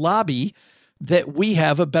going to lobby that we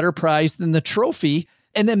have a better prize than the trophy.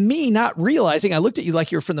 And then me not realizing, I looked at you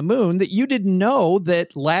like you're from the moon, that you didn't know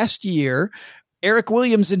that last year, Eric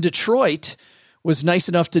Williams in Detroit was nice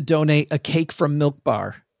enough to donate a cake from Milk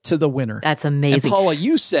Bar to the winner. That's amazing. And Paula,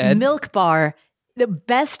 you said Milk Bar, the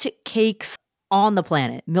best cakes on the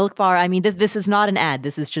planet. Milk Bar. I mean, this is not an ad.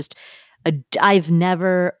 This is just I've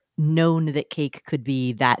never known that cake could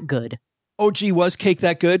be that good. OG, was cake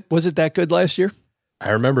that good? Was it that good last year? I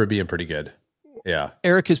remember it being pretty good. Yeah.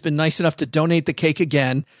 Eric has been nice enough to donate the cake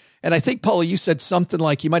again. And I think, Paula, you said something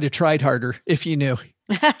like you might have tried harder if you knew.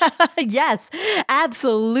 Yes,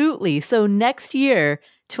 absolutely. So next year,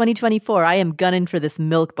 2024, I am gunning for this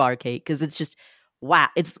Milk Bar cake because it's just, wow,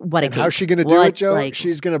 it's what a And cake. how's she going to do it, Joe?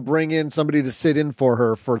 She's going to bring in somebody to sit in for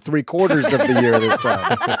her for 3/4 of the year this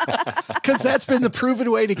time. Because that's been the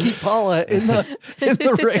proven way to keep Paula in the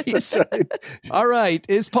race. Right. All right.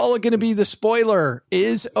 Is Paula going to be the spoiler?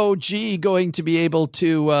 Is OG going to be able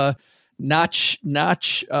to notch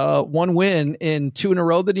one win in 2 in a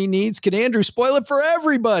row that he needs? Can Andrew spoil it for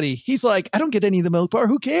everybody? He's like, I don't get any of the Milk Bar.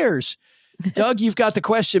 Who cares? Doug, you've got the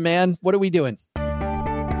question, man. What are we doing?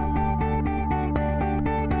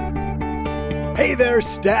 Hey there,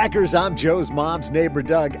 Stackers. I'm Joe's mom's neighbor,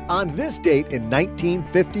 Doug. On this date in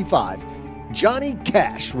 1955, Johnny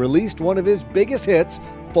Cash released one of his biggest hits,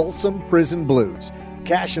 Folsom Prison Blues.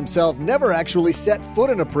 Cash himself never actually set foot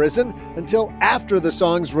in a prison until after the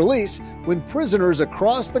song's release, when prisoners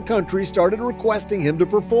across the country started requesting him to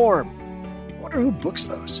perform. I wonder who books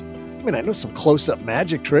those. I mean, I know some close-up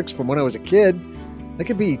magic tricks from when I was a kid. I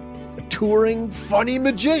could be a touring, funny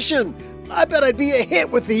magician. I bet I'd be a hit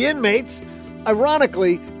with the inmates.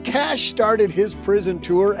 Ironically, Cash started his prison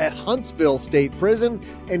tour at Huntsville State Prison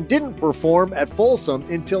and didn't perform at Folsom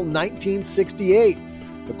until 1968.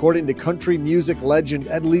 According to country music legend,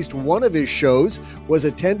 at least one of his shows was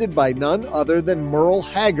attended by none other than Merle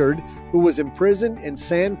Haggard, who was imprisoned in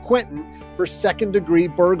San Quentin for second-degree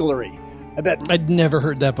burglary. I'd never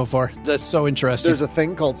heard that before. That's so interesting. There's a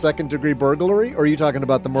thing called second-degree burglary, or are you talking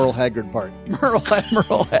about the Merle Haggard part? Merle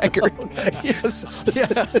Haggard. Yes. Yeah.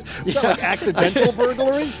 Is that like accidental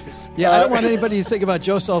burglary? Yeah, I don't want anybody to think about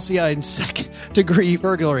Joe Salcia in second-degree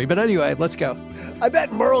burglary. But anyway, let's go. I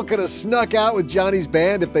bet Merle could have snuck out with Johnny's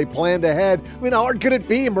band if they planned ahead. I mean, how hard could it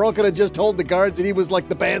be? Merle could have just told the guards that he was like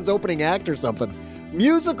the band's opening act or something.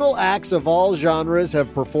 Musical acts of all genres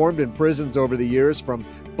have performed in prisons over the years, from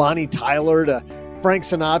Bonnie Tyler to Frank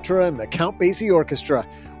Sinatra and the Count Basie Orchestra.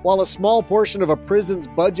 While a small portion of a prison's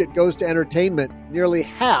budget goes to entertainment, nearly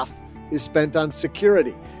half is spent on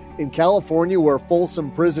security. In California, where Folsom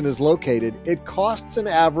Prison is located, it costs an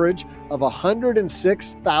average of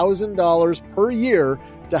 $106,000 per year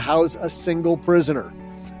to house a single prisoner.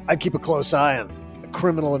 I'd keep a close eye on a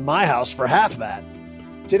criminal in my house for half that.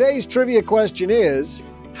 Today's trivia question is,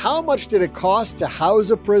 how much did it cost to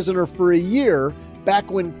house a prisoner for a year back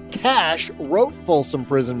when Cash wrote Folsom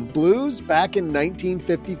Prison Blues back in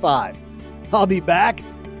 1955? I'll be back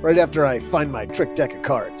right after I find my trick deck of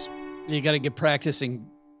cards. You got to get practicing.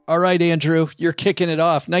 All right, Andrew, you're kicking it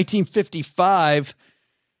off. 1955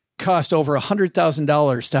 cost over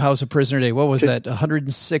 $100,000 to house a prisoner day. What was that?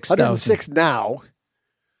 106,000. 106 now.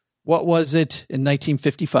 What was it in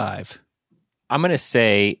 1955? I'm going to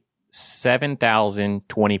say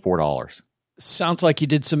 $7,024. Sounds like you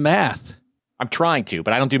did some math. I'm trying to,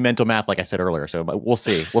 but I don't do mental math like I said earlier. So we'll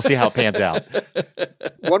see. We'll see how it pans out.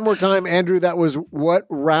 One more time, Andrew, that was what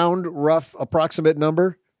round, rough, approximate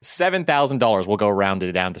number? $7,000. We'll go round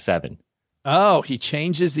it down to 7. Oh, he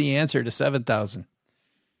changes the answer to 7,000.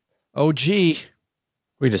 OG.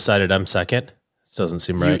 We decided I'm second. This doesn't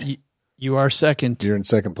seem right. You are second. You're in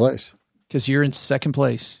second place. Because you're in second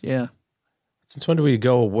place. Yeah. Since when do we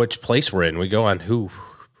go which place we're in? We go on who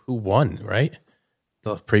won, right?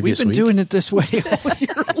 The previous week. We've been week? doing it this way all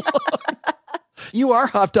year long. You are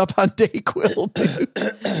hopped up on Dayquil,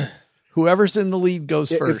 dude. Whoever's in the lead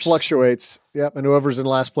goes first. It fluctuates. Yep. And whoever's in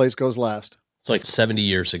last place goes last. It's like 70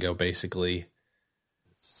 years ago, basically.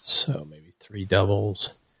 So maybe 3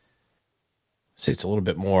 doubles. See, it's a little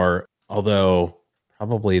bit more, although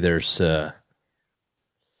probably there's, I'm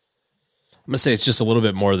going to say it's just a little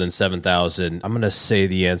bit more than 7,000. I'm going to say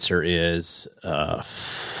the answer is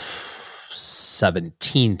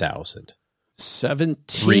 17,000.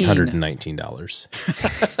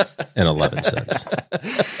 $319.11.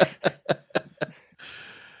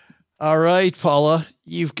 All right, Paula,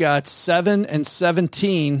 you've got 7 and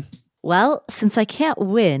 17. Well, since I can't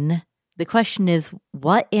win, the question is,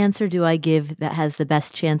 what answer do I give that has the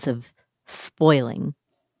best chance of spoiling?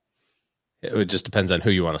 It just depends on who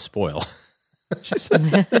you want to spoil.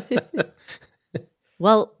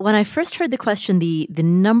 Well, when I first heard the question, the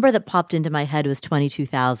number that popped into my head was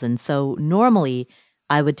 22,000. So normally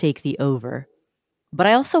I would take the over. But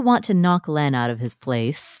I also want to knock Len out of his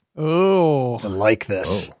place. Oh, I like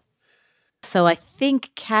this. Oh. So I think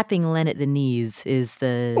capping Len at the knees is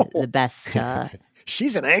the best.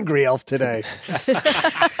 She's an angry elf today.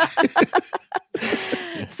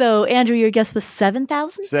 So, Andrew, your guess was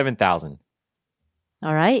 7,000? 7,000.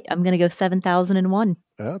 All right. I'm going to go 7,001.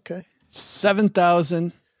 Okay.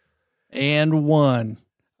 7,001.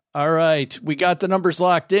 All right. We got the numbers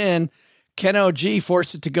locked in. Ken OG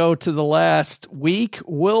forced it to go to the last week.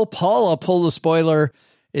 Will Paula pull the spoiler?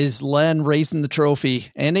 Is Len raising the trophy?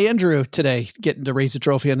 And Andrew today getting to raise the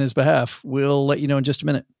trophy on his behalf. We'll let you know in just a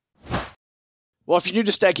minute. Well, if you're new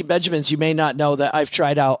to Stacking Benjamins, you may not know that I've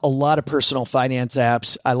tried out a lot of personal finance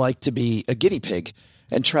apps. I like to be a guinea pig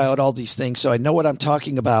and try out all these things. So I know what I'm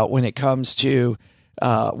talking about when it comes to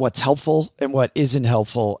what's helpful and what isn't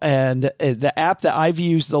helpful. And the app that I've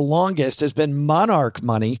used the longest has been Monarch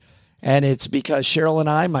Money. And it's because Cheryl and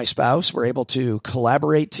I, my spouse, were able to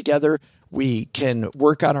collaborate together. We can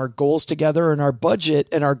work on our goals together, and our budget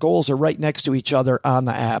and our goals are right next to each other on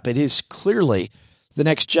the app. It is clearly the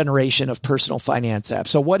next generation of personal finance apps.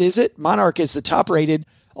 So what is it? Monarch is the top-rated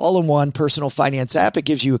all-in-one personal finance app. It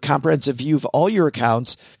gives you a comprehensive view of all your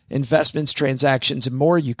accounts, investments, transactions, and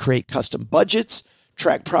more. You create custom budgets,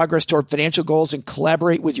 track progress toward financial goals, and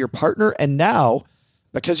collaborate with your partner. And now,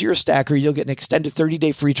 because you're a stacker, you'll get an extended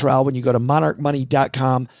 30-day free trial when you go to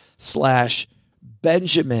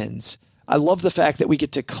monarchmoney.com/Benjamins. I love the fact that we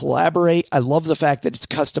get to collaborate. I love the fact that it's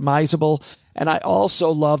customizable. And I also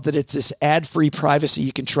love that it's this ad-free privacy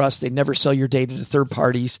you can trust. They never sell your data to third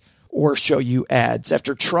parties or show you ads.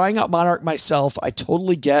 After trying out Monarch myself, I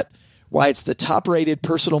totally get why it's the top-rated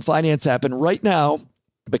personal finance app. And right now,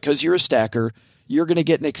 because you're a stacker, you're going to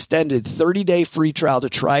get an extended 30-day free trial to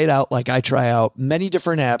try it out like I try out many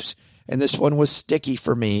different apps. And this one was sticky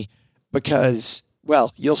for me because,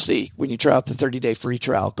 well, you'll see when you try out the 30-day free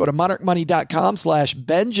trial. Go to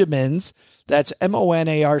monarchmoney.com/Benjamins. That's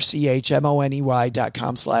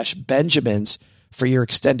monarchmoney.com/Benjamins for your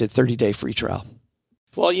extended 30-day free trial.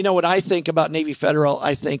 Well, you know, when I think about Navy Federal,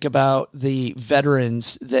 I think about the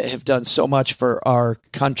veterans that have done so much for our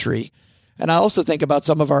country. And I also think about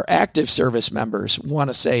some of our active service members. I want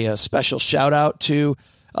to say a special shout out to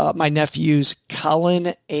my nephews,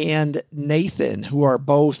 Colin and Nathan, who are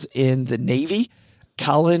both in the Navy.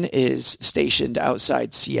 Colin is stationed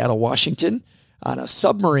outside Seattle, Washington on a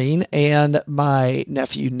submarine, and my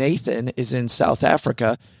nephew Nathan is in South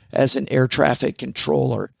Africa as an air traffic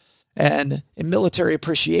controller. And in Military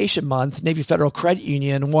Appreciation Month, Navy Federal Credit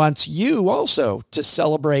Union wants you also to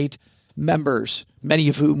celebrate members, many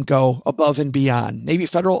of whom go above and beyond. Navy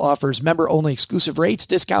Federal offers member-only exclusive rates,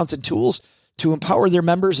 discounts, and tools to empower their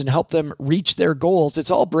members and help them reach their goals. It's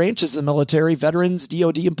all branches of the military, veterans,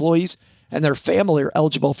 DoD employees, and their family are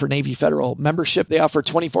eligible for Navy Federal membership. They offer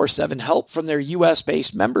 24/7 help from their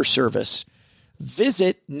U.S.-based member service.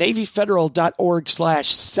 Visit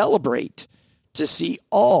NavyFederal.org/celebrate to see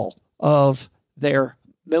all of their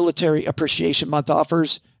Military Appreciation Month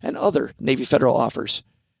offers and other Navy Federal offers.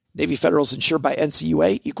 Navy Federal is insured by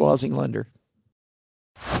NCUA, Equal Housing Lender.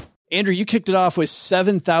 Andrew, you kicked it off with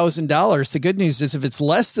 $7,000. The good news is if it's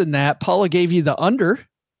less than that, Paula gave you the under.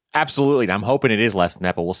 Absolutely. And I'm hoping it is less than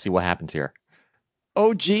that, but we'll see what happens here.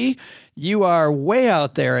 OG, you are way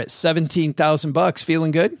out there at $17,000.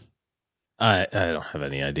 Feeling good? I don't have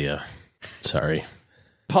any idea. Sorry.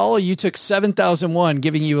 Paula, you took 7,001,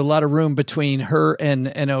 giving you a lot of room between her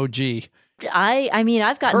and OG. I mean,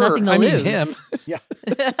 I've got nothing to lose. I mean him. Yeah.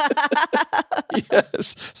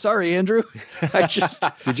 Yes. Sorry, Andrew.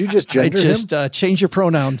 Did you just gender him? Change your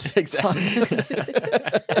pronouns. Exactly.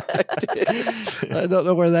 I don't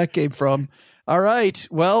know where that came from. All right.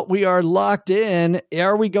 Well, we are locked in.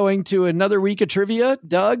 Are we going to another week of trivia?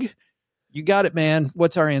 Doug, you got it, man.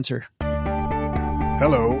 What's our answer?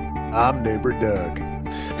 Hello, I'm Neighbor Doug.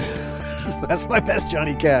 That's my best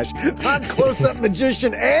Johnny Cash. I'm close-up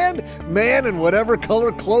magician and man in whatever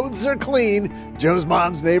color clothes are clean, Joe's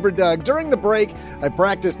mom's neighbor Doug. During the break, I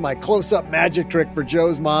practiced my close-up magic trick for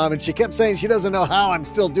Joe's mom, and she kept saying she doesn't know how I'm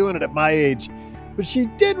still doing it at my age. But she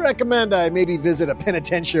did recommend I maybe visit a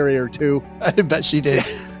penitentiary or two. I bet she did.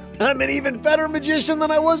 I'm an even better magician than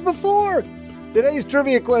I was before. Today's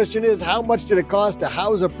trivia question is, how much did it cost to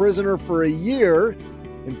house a prisoner for a year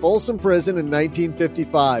in Folsom Prison in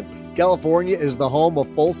 1955? California is the home of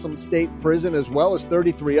Folsom State Prison, as well as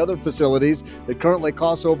 33 other facilities that currently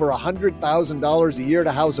cost over $100,000 a year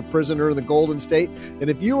to house a prisoner in the Golden State. And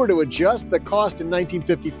if you were to adjust the cost in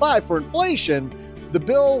 1955 for inflation, the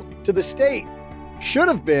bill to the state should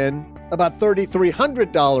have been about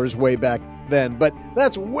 $3,300 way back then. But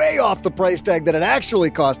that's way off the price tag that it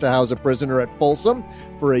actually cost to house a prisoner at Folsom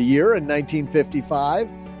for a year in 1955,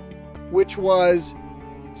 which was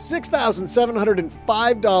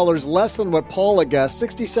 $6,705 less than what Paula guessed,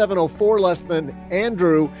 $6,704 less than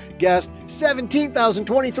Andrew guessed,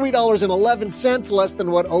 $17,023.11 less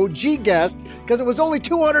than what OG guessed, because it was only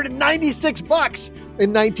 $296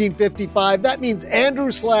 in 1955. That means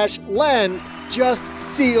Andrew/Len just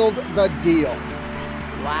sealed the deal.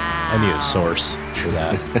 Wow. I need a source for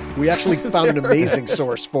that. We actually found an amazing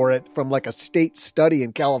source for it from like a state study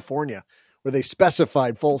in California where they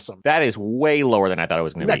specified Folsom. That is way lower than I thought it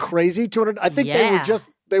was going Isn't to that be. crazy? 200. I think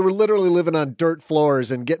they were literally living on dirt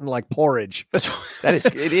floors and getting like porridge. It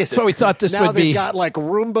is. That's what we thought this Now would they've be. got like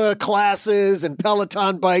Roomba classes and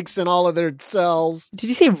Peloton bikes in all of their cells. Did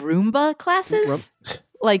you say Roomba classes?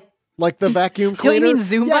 Like the vacuum Don't you cleaner. mean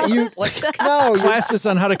Zumba? Yeah, you no Classes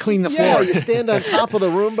on how to clean the Yeah, floor. you stand on top of the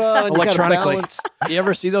Roomba and you gotta Electronically. balance. You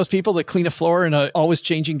ever see those people that clean a floor in a always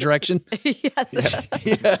changing direction? Yes.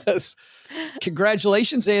 Yes.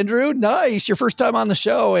 Congratulations, Andrew. Nice. Your first time on the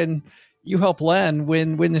show, and you help Len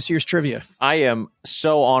win this year's trivia. I am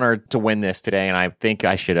so honored to win this today, and I think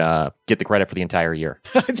I should get the credit for the entire year.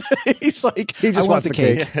 He's like, He just I want wants the the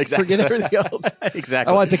cake. cake. Yeah, exactly. Forget everything else.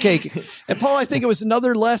 Exactly. I want the cake. And Paul, I think it was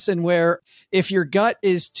another lesson where if your gut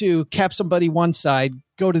is to cap somebody one side,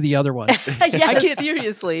 go to the other one. Yes,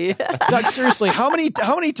 seriously. Doug, seriously, how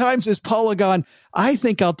many times has Paula gone, I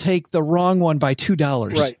think I'll take the wrong one by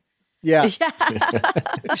 $2? Right. Yeah.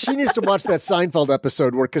 She needs to watch that Seinfeld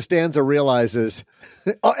episode where Costanza realizes,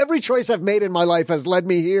 oh, every choice I've made in my life has led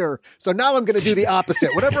me here. So now I'm going to do the opposite.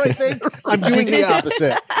 Whatever I think, I'm doing the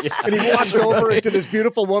opposite. And he walks over into this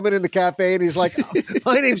beautiful woman in the cafe and he's like,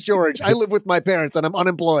 my name's George. I live with my parents and I'm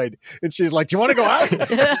unemployed. And she's like, do you want to go out?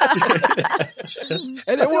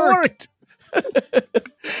 And it worked.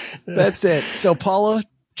 That's it. So Paula,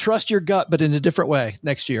 trust your gut, but in a different way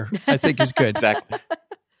next year, I think is good. Exactly.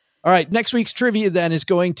 All right. Next week's trivia then is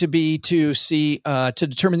going to be to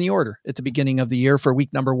determine the order at the beginning of the year for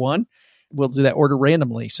week number 1. We'll do that order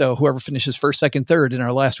randomly. So whoever finishes first, second, third in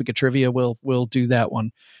our last week of trivia, we'll do that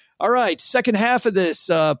one. All right. Second half of this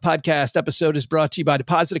podcast episode is brought to you by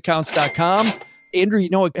depositaccounts.com. Andrew, you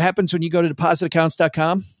know what happens when you go to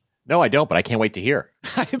depositaccounts.com? No, I don't, but I can't wait to hear.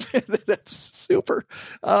 That's super.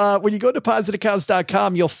 When you go to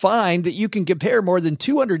depositaccounts.com, you'll find that you can compare more than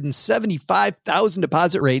 275,000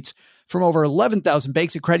 deposit rates from over 11,000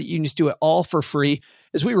 banks and credit unions. Do it all for free.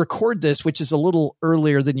 As we record this, which is a little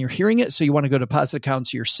earlier than you're hearing it, so you want to go to deposit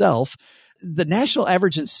accounts yourself. The national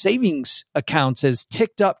average in savings accounts has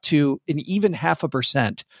ticked up to an even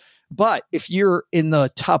 0.5%. But if you're in the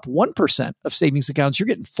top 1% of savings accounts, you're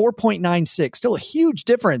getting 4.96. Still a huge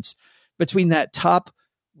difference between that top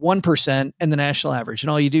 1% and the national average. And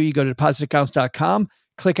all you do, you go to depositaccounts.com,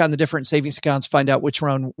 click on the different savings accounts, find out which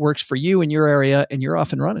one works for you in your area, and you're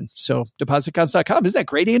off and running. So depositaccounts.com. Isn't that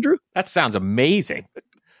great, Andrew? That sounds amazing.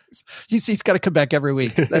 He's got to come back every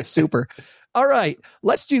week. That's super. All right,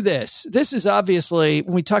 let's do this. This is obviously,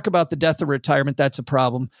 when we talk about the death of retirement, that's a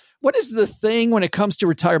problem. What is the thing when it comes to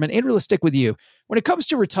retirement? Andrew, let's stick with you. When it comes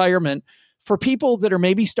to retirement, for people that are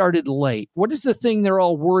maybe started late, what is the thing they're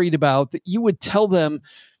all worried about that you would tell them,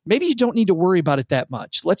 maybe you don't need to worry about it that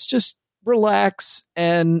much. Let's just relax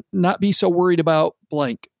and not be so worried about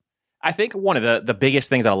blank. I think one of the biggest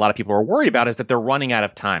things that a lot of people are worried about is that they're running out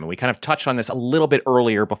of time. And we kind of touched on this a little bit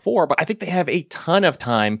earlier before, but I think they have a ton of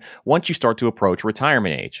time once you start to approach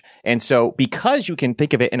retirement age. And so because you can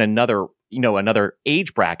think of it in another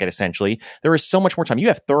age bracket, essentially, there is so much more time. You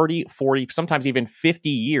have 30, 40, sometimes even 50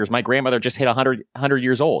 years. My grandmother just hit 100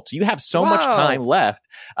 years old. So you have so much time left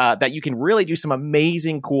that you can really do some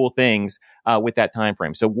amazing, cool things with that time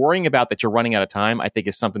frame. So worrying about that you're running out of time, I think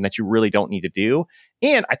is something that you really don't need to do.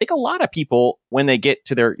 And I think a lot of people, when they get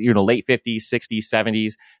to their late 50s, 60s,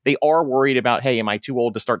 70s, they are worried about, hey, am I too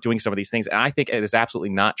old to start doing some of these things? And I think it is absolutely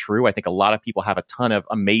not true. I think a lot of people have a ton of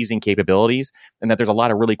amazing capabilities and that there's a lot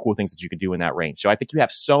of really cool things that you can do in that range. So I think you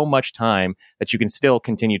have so much time that you can still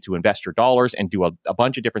continue to invest your dollars and do a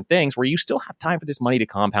bunch of different things where you still have time for this money to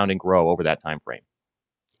compound and grow over that time frame.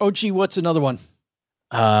 Oh, gee, what's another one?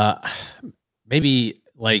 Maybe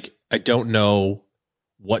like I don't know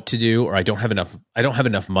what to do, or I don't have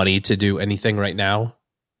enough money to do anything right now,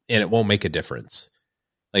 and it won't make a difference.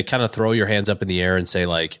 Like, kind of throw your hands up in the air and say,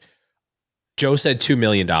 like, Joe said $2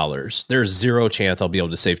 million. There's zero chance I'll be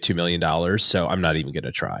able to save $2 million, so I'm not even going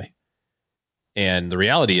to try. And the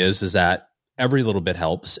reality is that every little bit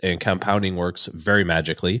helps, and compounding works very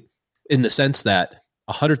magically in the sense that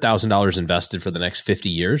 $100,000 invested for the next 50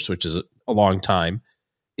 years, which is a long time,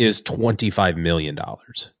 is $25 million.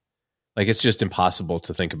 Like, it's just impossible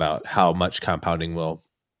to think about how much compounding will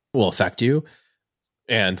affect you.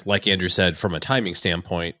 And like Andrew said, from a timing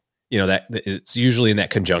standpoint, that it's usually in that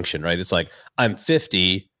conjunction, right? It's like, I'm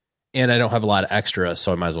 50 and I don't have a lot of extra,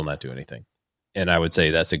 so I might as well not do anything. And I would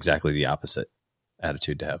say that's exactly the opposite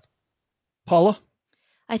attitude to have. Paula?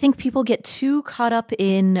 I think people get too caught up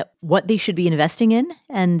in what they should be investing in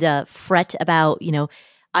and fret about,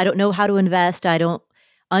 I don't know how to invest.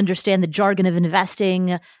 understand the jargon of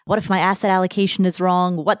investing. What if my asset allocation is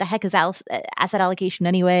wrong? What the heck is asset allocation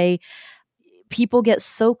anyway? People get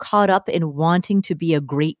so caught up in wanting to be a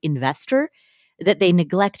great investor that they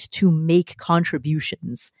neglect to make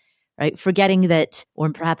contributions, right? Forgetting that, or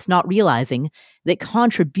perhaps not realizing that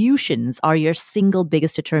contributions are your single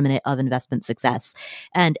biggest determinant of investment success.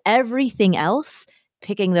 And everything else,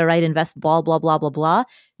 picking the right blah, blah, blah, blah, blah,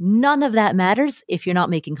 none of that matters if you're not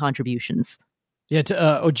making contributions. Yeah,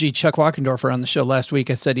 to OG Chuck Walkendorfer on the show last week,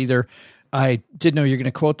 I said I did know you're going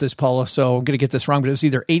to quote this, Paula, so I'm going to get this wrong, but it was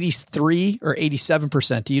either 83 or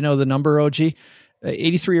 87%. Do you know the number, OG?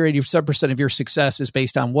 83 or 87% of your success is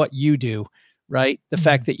based on what you do, right? The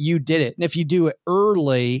fact that you did it. And if you do it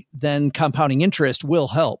early, then compounding interest will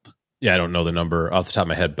help. Yeah, I don't know the number off the top of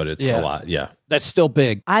my head, but it's a lot. Yeah. That's still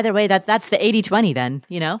big. Either way, that's the 80-20 then,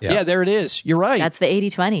 you know? Yeah, there it is. You're right. That's the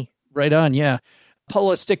 80-20. Right on, yeah.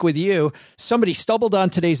 Paula, stick with you. Somebody stumbled on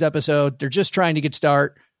today's episode. They're just trying to get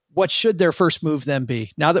started. What should their first move then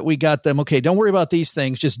be? Now that we got them, okay, don't worry about these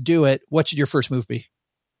things. Just do it. What should your first move be?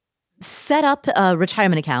 Set up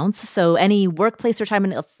retirement accounts. So any workplace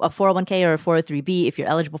retirement, a 401k or a 403b, if you're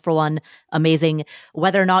eligible for one, amazing.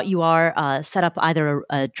 Whether or not you are, set up either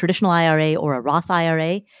a traditional IRA or a Roth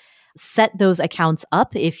IRA. Set those accounts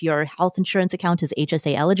up. If your health insurance account is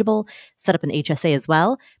HSA eligible, set up an HSA as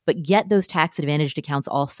well. But get those tax advantaged accounts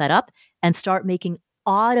all set up and start making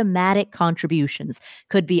automatic contributions.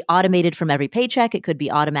 Could be automated from every paycheck. It could be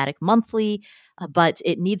automatic monthly, but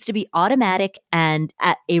it needs to be automatic and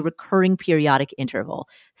at a recurring periodic interval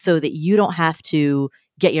so that you don't have to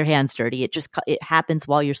get your hands dirty. It happens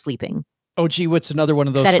while you're sleeping. OG, what's another one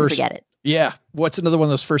of those Set it and forget it. Yeah. What's another one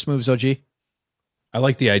of those first moves, OG? I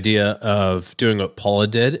like the idea of doing what Paula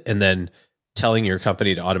did and then telling your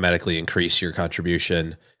company to automatically increase your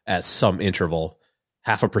contribution at some interval.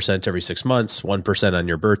 0.5% every 6 months, 1% on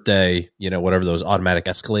your birthday, whatever those automatic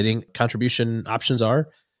escalating contribution options are,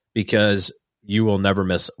 because you will never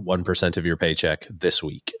miss 1% of your paycheck this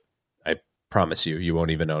week. I promise you won't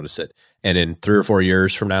even notice it. And in 3 or 4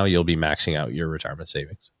 years from now, you'll be maxing out your retirement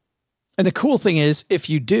savings. And the cool thing is, if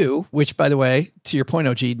you do, which by the way, to your point,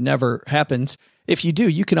 OG, never happens. If you do,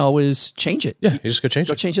 you can always change it. Yeah, you just go change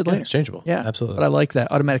it. Go change it later. It's changeable. Yeah, absolutely. But I like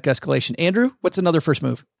that automatic escalation. Andrew, what's another first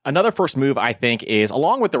move? Another first move, I think, is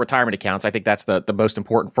along with the retirement accounts. I think that's the most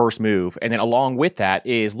important first move. And then along with that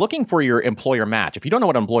is looking for your employer match. If you don't know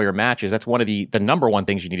what an employer match is, that's one of the number one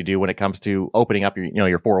things you need to do when it comes to opening up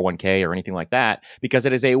your 401k or anything like that, because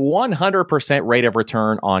it is a 100% rate of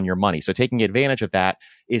return on your money. So taking advantage of that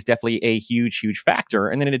is definitely a huge, huge factor.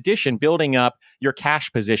 And then in addition, building up your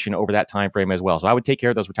cash position over that time frame as well. So I would take care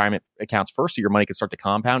of those retirement accounts first so your money can start to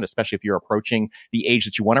compound, especially if you're approaching the age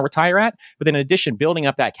that you want to retire at. But then in addition, building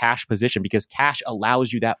up that cash position, because cash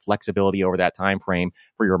allows you that flexibility over that time frame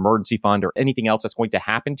for your emergency fund or anything else that's going to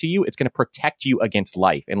happen to you. It's going to protect you against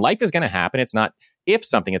life. And life is going to happen. It's not if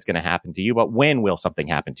something is going to happen to you, but when will something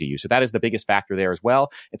happen to you? So that is the biggest factor there as well.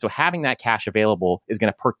 And so having that cash available is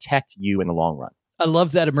going to protect you in the long run. I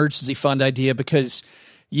love that emergency fund idea because,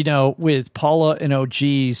 with Paula and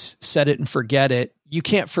OG's set it and forget it, you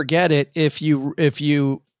can't forget it if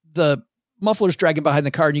the muffler's dragging behind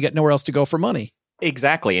the car and you got nowhere else to go for money.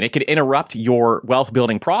 Exactly. And it could interrupt your wealth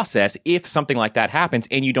building process if something like that happens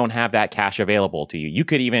and you don't have that cash available to you. You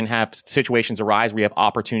could even have situations arise where you have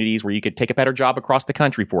opportunities where you could take a better job across the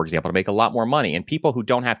country, for example, to make a lot more money. And people who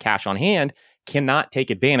don't have cash on hand cannot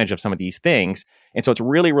take advantage of some of these things. And so it's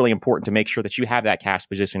really, really important to make sure that you have that cash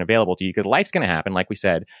position available to you because life's going to happen, like we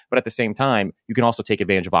said. But at the same time, you can also take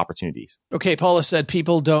advantage of opportunities. Okay. Paula said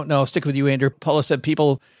people don't know. Stick with you, Andrew. Paula said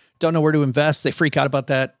people don't know where to invest. They freak out about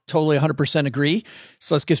that. Totally 100% agree.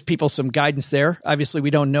 So let's give people some guidance there. Obviously,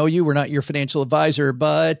 we don't know you. We're not your financial advisor,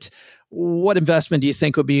 but what investment do you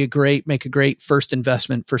think would be make a great first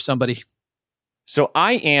investment for somebody? So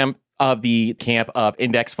I am of the camp of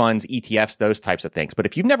index funds, ETFs, those types of things. But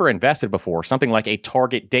if you've never invested before, something like a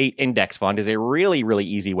target date index fund is a really, really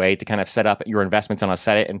easy way to kind of set up your investments on a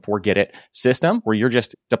set it and forget it system where you're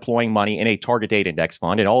just deploying money in a target date index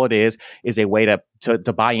fund. And all it is a way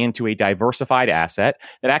to buy into a diversified asset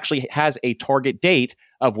that actually has a target date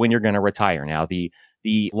of when you're going to retire. Now, the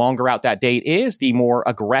longer out that date is, the more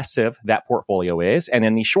aggressive that portfolio is. And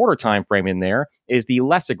then the shorter time frame in there is the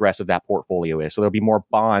less aggressive that portfolio is. So there'll be more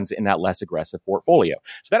bonds in that less aggressive portfolio.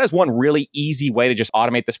 So that is one really easy way to just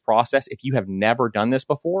automate this process if you have never done this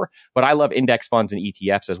before. But I love index funds and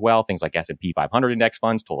ETFs as well. Things like S&P 500 index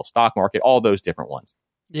funds, total stock market, all those different ones.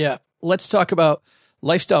 Yeah. Let's talk about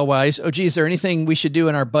lifestyle wise. Oh, geez, is there anything we should do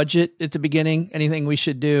in our budget at the beginning? Anything we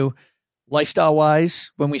should do lifestyle wise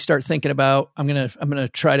when we start thinking about, I'm going to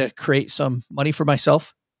try to create some money for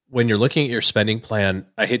myself? when you're looking at your spending plan,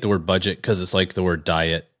 I hate the word budget because it's like the word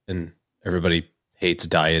diet, and everybody hates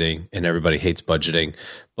dieting and everybody hates budgeting.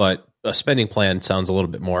 But a spending plan sounds a little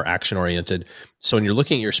bit more action oriented. So when you're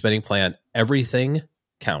looking at your spending plan, everything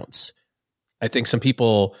counts. I think some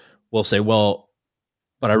people will say, well,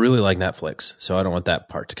 but I really like Netflix, so I don't want that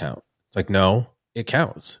part to count. It's like, no, it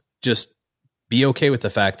counts. Just be okay with the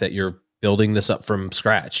fact that you're building this up from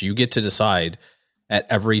scratch. You get to decide at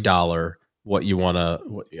every dollar what you want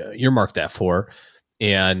to earmark that for.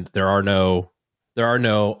 And there are no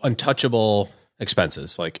untouchable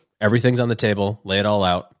expenses. Like everything's on the table, lay it all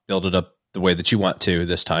out, build it up the way that you want to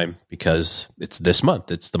this time, because it's this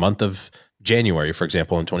month. It's the month of January, for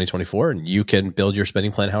example, in 2024, and you can build your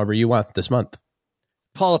spending plan however you want this month.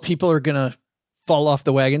 Paula, people are going to fall off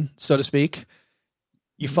the wagon, so to speak.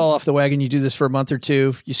 You fall off the wagon, you do this for a month or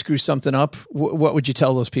two, you screw something up. What would you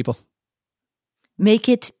tell those people? Make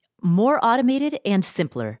it more automated and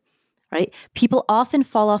simpler, right? People often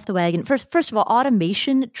fall off the wagon. First of all,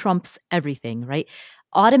 automation trumps everything, right?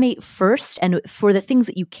 Automate first, and for the things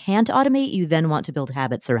that you can't automate, you then want to build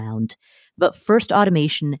habits around. But first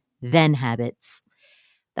automation, then habits.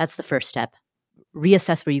 That's the first step.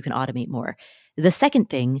 Reassess where you can automate more. The second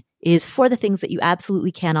thing is for the things that you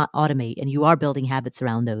absolutely cannot automate and you are building habits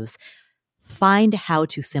around those, find how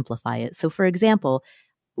to simplify it. So for example,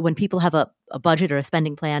 when people have a budget or a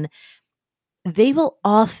spending plan, they will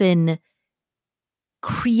often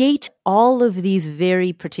create all of these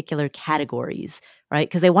very particular categories, right?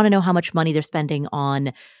 Because they want to know how much money they're spending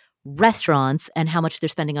on restaurants and how much they're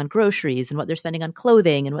spending on groceries and what they're spending on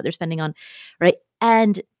clothing and what they're spending on, right?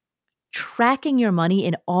 And tracking your money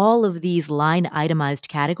in all of these line itemized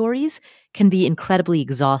categories can be incredibly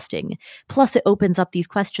exhausting. Plus, it opens up these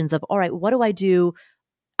questions of, all right, what do I do?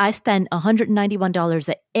 I spent $191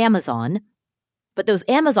 at Amazon, but those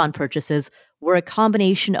Amazon purchases were a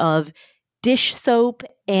combination of dish soap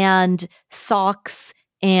and socks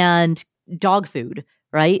and dog food,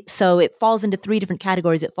 right? So it falls into three different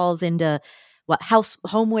categories. It falls into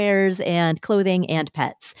homewares and clothing and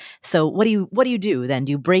pets. So what do you do then?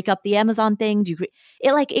 Do you break up the Amazon thing?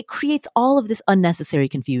 It creates all of this unnecessary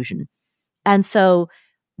confusion. And so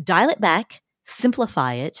dial it back,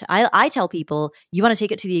 simplify it. I tell people, you want to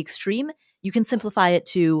take it to the extreme, you can simplify it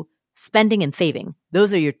to spending and saving.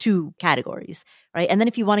 Those are your two categories, right? And then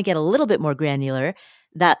if you want to get a little bit more granular,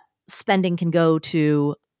 that spending can go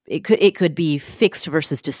to, it could be fixed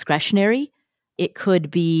versus discretionary. It could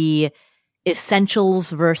be essentials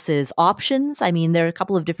versus options. I mean, there are a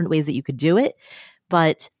couple of different ways that you could do it,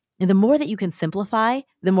 but the more that you can simplify,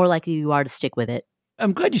 the more likely you are to stick with it.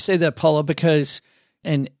 I'm glad you say that, Paula, because,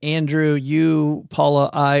 and Andrew, you, Paula,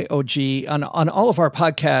 I, OG, on all of our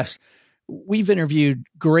podcasts, we've interviewed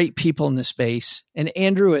great people in this space. And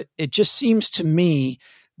Andrew, it just seems to me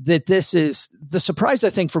that this is the surprise, I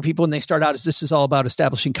think, for people when they start out, is this is all about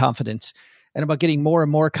establishing confidence and about getting more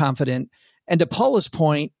and more confident. And to Paula's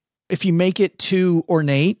point, if you make it too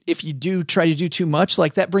ornate, if you do try to do too much,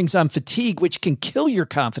 like that brings on fatigue, which can kill your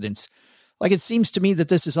confidence. Like it seems to me that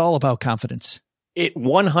this is all about confidence. It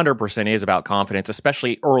 100% is about confidence,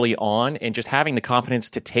 especially early on, and just having the confidence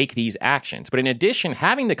to take these actions. But in addition,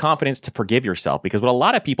 having the confidence to forgive yourself, because what a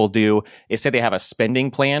lot of people do is say they have a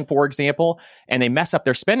spending plan, for example, and they mess up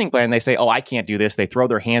their spending plan. And they say, oh, I can't do this. They throw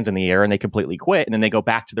their hands in the air and they completely quit. And then they go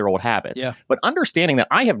back to their old habits. Yeah. But understanding that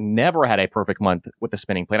I have never had a perfect month with the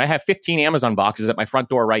spending plan. I have 15 Amazon boxes at my front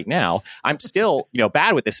door right now. I'm still,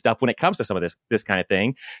 bad with this stuff when it comes to some of this kind of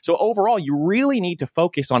thing. So overall, you really need to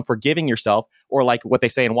focus on forgiving yourself, or like what they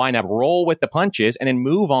say in YNAB, roll with the punches and then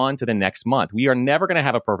move on to the next month. We are never going to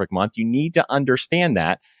have a perfect month. You need to understand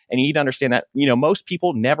that. And you need to understand that, most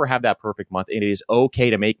people never have that perfect month. And it is okay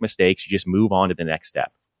to make mistakes. You just move on to the next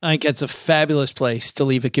step. I think it's a fabulous place to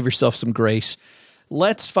leave it. Give yourself some grace.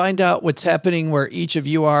 Let's find out what's happening where each of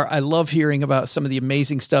you are. I love hearing about some of the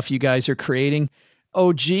amazing stuff you guys are creating.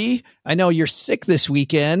 OG, I know you're sick this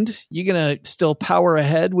weekend. You going to still power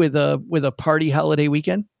ahead with a party holiday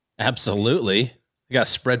weekend? Absolutely. I got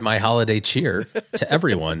to spread my holiday cheer to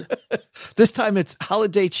everyone. This time it's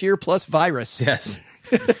holiday cheer plus virus. Yes.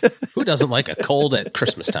 Who doesn't like a cold at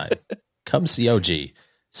Christmas time? Come see OG.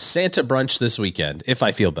 Santa brunch this weekend. If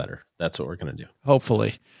I feel better, that's what we're going to do.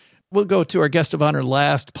 Hopefully. We'll go to our guest of honor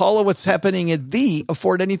last. Paula, what's happening at the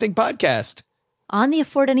Afford Anything podcast? On the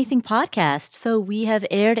Afford Anything podcast, so we have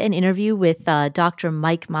aired an interview with Dr.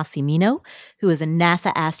 Mike Massimino, who is a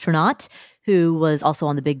NASA astronaut who was also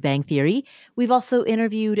on The Big Bang Theory. We've also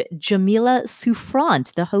interviewed Jamila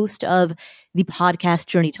Souffrant, the host of the podcast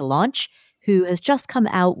Journey to Launch, who has just come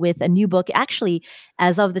out with a new book. Actually,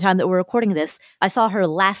 as of the time that we're recording this, I saw her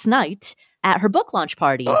last night at her book launch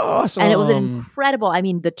party. Awesome. And it was incredible. I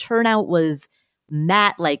mean, the turnout was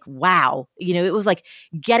like, wow. You know, it was like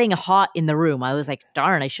getting hot in the room. I was like,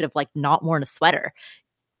 darn, I should have like not worn a sweater.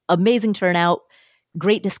 Amazing turnout,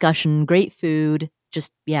 great discussion, great food.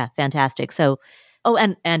 Just, yeah, fantastic. So,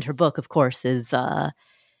 and her book, of course, is, the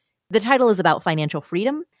title is about financial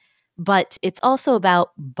freedom, but it's also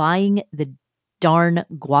about buying the darn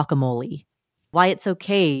guacamole. Why it's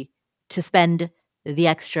okay to spend the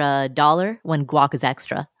extra dollar when guac is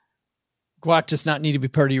extra. Guac does not need to be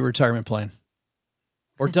part of your retirement plan.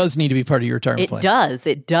 Or does need to be part of your retirement plan.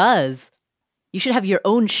 It does. You should have your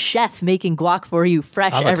own chef making guac for you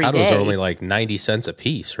fresh every day. Avocados are only like 90 cents a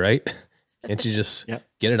piece, right? Can't you just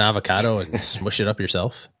get an avocado and smush it up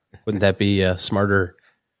yourself? Wouldn't that be a smarter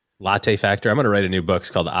latte factor? I'm going to write a new book.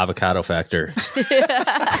 It's called The Avocado Factor.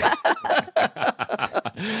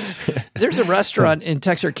 There's a restaurant in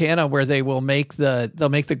Texarkana where they'll make the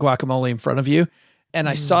guacamole in front of you. And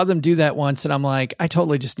I saw them do that once and I'm like, I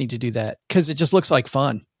totally just need to do that because it just looks like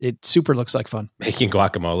fun. It super looks like fun. Making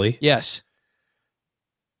guacamole? Yes.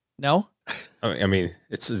 No? I mean,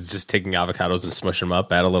 it's just taking avocados and smushing them up,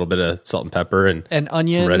 add a little bit of salt and pepper and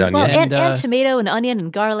onion. Red onion. Well, and tomato and onion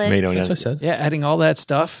and garlic. Tomato, that's what I said. Yeah, adding all that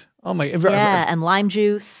stuff. Oh my. Yeah, and lime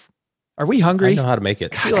juice. Are we hungry? I know how to make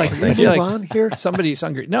it. I feel like somebody's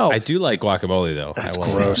hungry. No. I do like guacamole, though. That's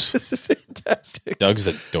gross. This is fantastic. Doug's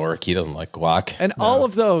a dork. He doesn't like guac. And all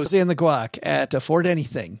of those in the guac at Afford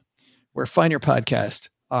Anything, where finer podcasts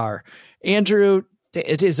are. Andrew,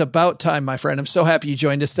 it is about time, my friend. I'm so happy you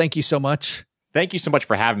joined us. Thank you so much. Thank you so much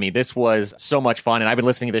for having me. This was so much fun. And I've been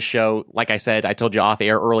listening to this show. Like I said, I told you off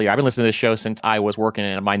air earlier, I've been listening to this show since I was working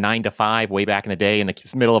in my 9 to 5 way back in the day in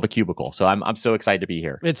the middle of a cubicle. So I'm so excited to be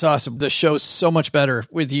here. It's awesome. The show's so much better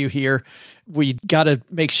with you here. We got to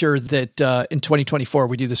make sure that in 2024,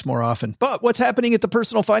 we do this more often. But what's happening at the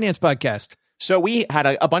Personal Finance Podcast? So we had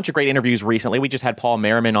a bunch of great interviews recently. We just had Paul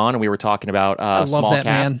Merriman on and we were talking about I love small that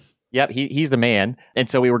cap. man. Yep, he's the man. And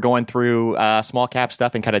so we were going through small cap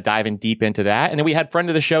stuff and kind of diving deep into that. And then we had friend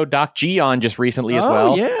of the show, Doc G, on just recently as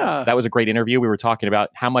well. Yeah. That was a great interview. We were talking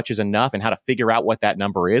about how much is enough and how to figure out what that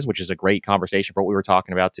number is, which is a great conversation for what we were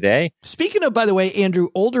talking about today. Speaking of, by the way, Andrew,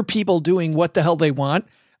 older people doing what the hell they want.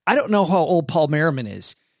 I don't know how old Paul Merriman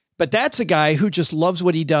is, but that's a guy who just loves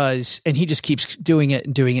what he does and he just keeps doing it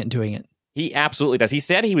and doing it and doing it. He absolutely does. He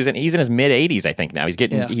said he's in his mid 80s, I think now. He's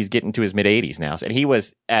getting to his mid 80s now. And he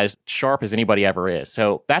was as sharp as anybody ever is.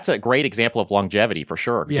 So that's a great example of longevity for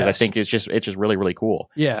sure. Because I think it's just really, really cool.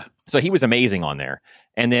 Yeah. So he was amazing on there.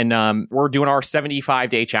 And then we're doing our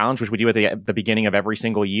 75-day challenge, which we do at the beginning of every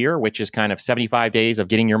single year, which is kind of 75 days of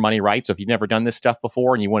getting your money right. So if you've never done this stuff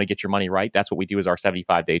before and you want to get your money right, that's what we do is our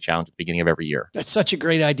 75-day challenge at the beginning of every year. That's such a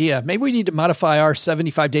great idea. Maybe we need to modify our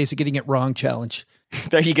 75 days of getting it wrong challenge.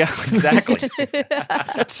 There you go. Exactly.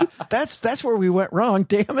 That's where we went wrong.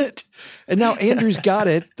 Damn it. And now Andrew's got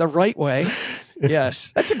it the right way.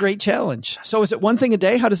 Yes. That's a great challenge. So is it one thing a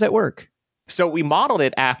day? How does that work? So we modeled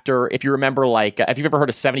it after, if you remember, like, if you've ever heard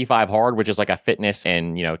of 75 Hard, which is like a fitness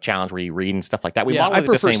and, challenge where you read and stuff like that. We modeled it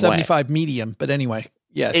the same way. I prefer 75 medium, but anyway.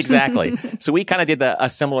 Yes. Exactly. So we kind of did a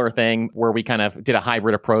similar thing where we kind of did a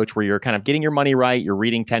hybrid approach where you're kind of getting your money right. You're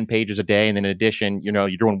reading 10 pages a day. And then in addition, you're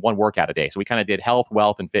doing one workout a day. So we kind of did health,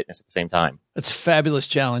 wealth, and fitness at the same time. That's a fabulous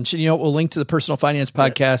challenge. And we'll link to the Personal Finance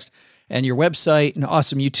Podcast and your website and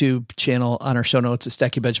awesome YouTube channel on our show notes at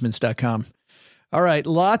stackingbenjamins.com. All right.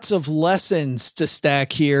 Lots of lessons to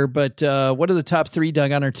stack here, but what are the top 3,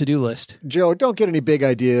 Doug, on our to-do list? Joe, don't get any big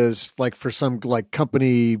ideas like for some like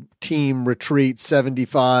company team retreat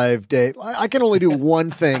 75 day. I can only do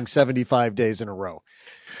one thing 75 days in a row.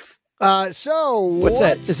 So what's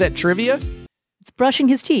that? Is that trivia? It's brushing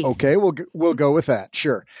his teeth. Okay, we'll go with that.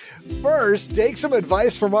 Sure. First, take some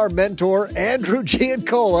advice from our mentor, Andrew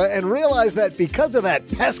Giancola, and realize that because of that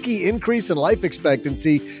pesky increase in life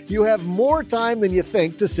expectancy, you have more time than you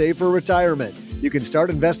think to save for retirement. You can start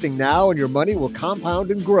investing now, and your money will compound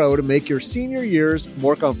and grow to make your senior years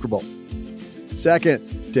more comfortable.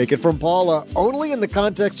 Second, take it from Paula. Only in the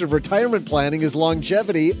context of retirement planning is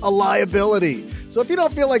longevity a liability. So if you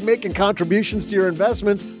don't feel like making contributions to your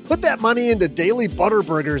investments, put that money into daily butter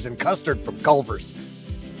burgers and custard from Culver's.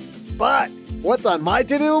 But what's on my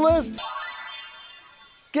to-do list?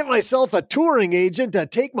 Get myself a touring agent to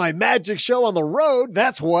take my magic show on the road.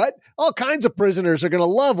 That's what. All kinds of prisoners are going to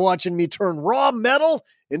love watching me turn raw metal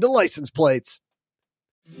into license plates.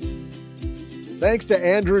 Thanks to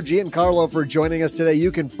Andrew Giancarlo for joining us today.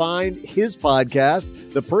 You can find his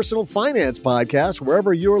podcast, the Personal Finance Podcast,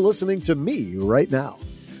 wherever you're listening to me right now.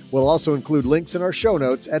 We'll also include links in our show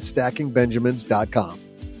notes at stackingbenjamins.com.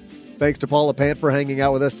 Thanks to Paula Pant for hanging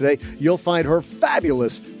out with us today. You'll find her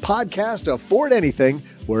fabulous podcast, Afford Anything,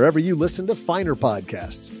 wherever you listen to finer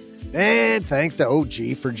podcasts. And thanks to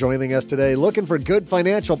OG for joining us today. Looking for good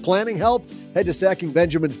financial planning help? Head to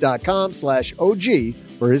stackingbenjamins.com/OG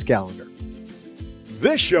for his calendar.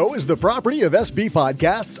 This show is the property of SB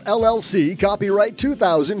Podcasts, LLC, copyright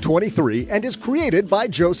 2023, and is created by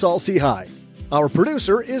Joe Saul-Sehy. Our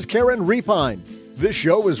producer is Karen Repine. This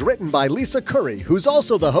show was written by Lisa Curry, who's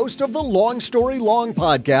also the host of the Long Story Long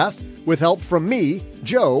podcast, with help from me,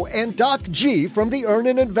 Joe, and Doc G from the Earn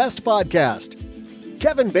and Invest podcast.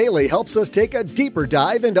 Kevin Bailey helps us take a deeper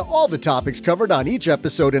dive into all the topics covered on each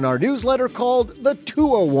episode in our newsletter called The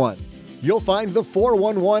 201. You'll find the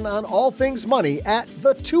 411 on all things money at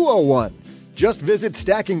The 201. Just visit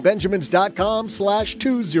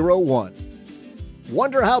stackingbenjamins.com/201.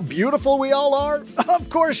 Wonder how beautiful we all are? Of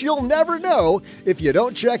course, you'll never know if you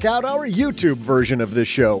don't check out our YouTube version of this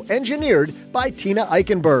show, engineered by Tina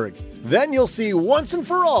Eichenberg. Then you'll see once and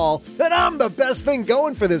for all that I'm the best thing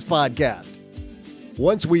going for this podcast.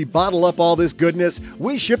 Once we bottle up all this goodness,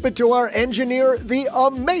 we ship it to our engineer, the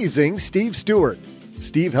amazing Steve Stewart.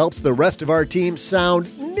 Steve helps the rest of our team sound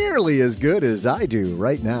nearly as good as I do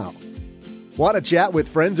right now. Want to chat with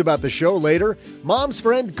friends about the show later? Mom's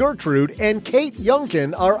friend Gertrude and Kate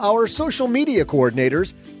Youngkin are our social media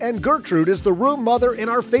coordinators, and Gertrude is the room mother in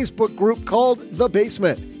our Facebook group called The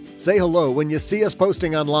Basement. Say hello when you see us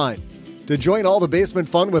posting online. To join all the basement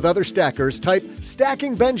fun with other stackers, type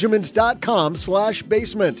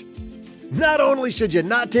stackingbenjamins.com/basement. Not only should you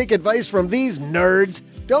not take advice from these nerds,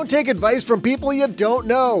 don't take advice from people you don't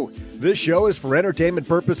know. This show is for entertainment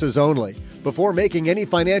purposes only. Before making any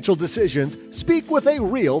financial decisions, speak with a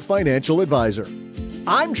real financial advisor.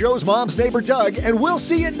 I'm Joe's mom's neighbor, Doug, and we'll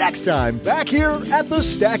see you next time back here at the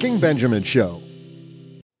Stacking Benjamin Show.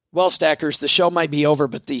 Well, stackers, the show might be over,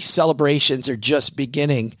 but the celebrations are just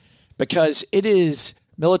beginning, because it is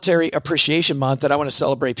Military Appreciation Month, and I want to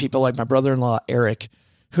celebrate people like my brother-in-law, Eric,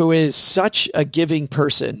 who is such a giving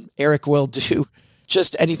person. Eric will do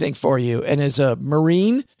just anything for you. And as a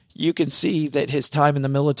Marine, you can see that his time in the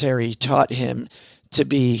military taught him to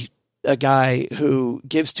be a guy who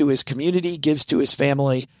gives to his community, gives to his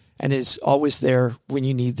family, and is always there when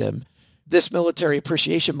you need them. This Military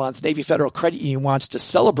Appreciation Month, Navy Federal Credit Union wants to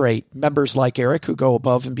celebrate members like Eric who go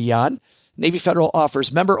above and beyond. Navy Federal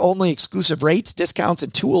offers member-only exclusive rates, discounts,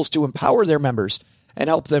 and tools to empower their members and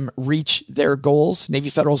help them reach their goals. Navy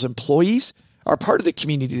Federal's employees are part of the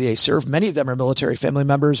community they serve. Many of them are military family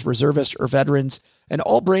members, reservists, or veterans, and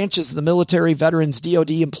all branches of the military, veterans,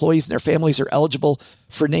 DOD employees, and their families are eligible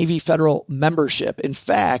for Navy Federal membership. In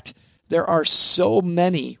fact, there are so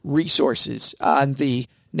many resources on the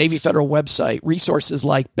Navy Federal website, resources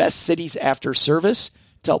like Best Cities After Service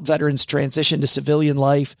to help veterans transition to civilian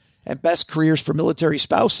life, and Best Careers for Military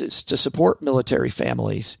Spouses to support military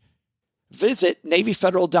families. Visit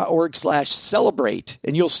NavyFederal.org/celebrate,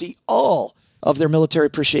 and you'll see all of their Military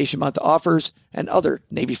Appreciation Month offers and other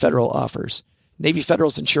Navy Federal offers. Navy Federal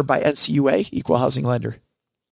is insured by NCUA, Equal Housing Lender.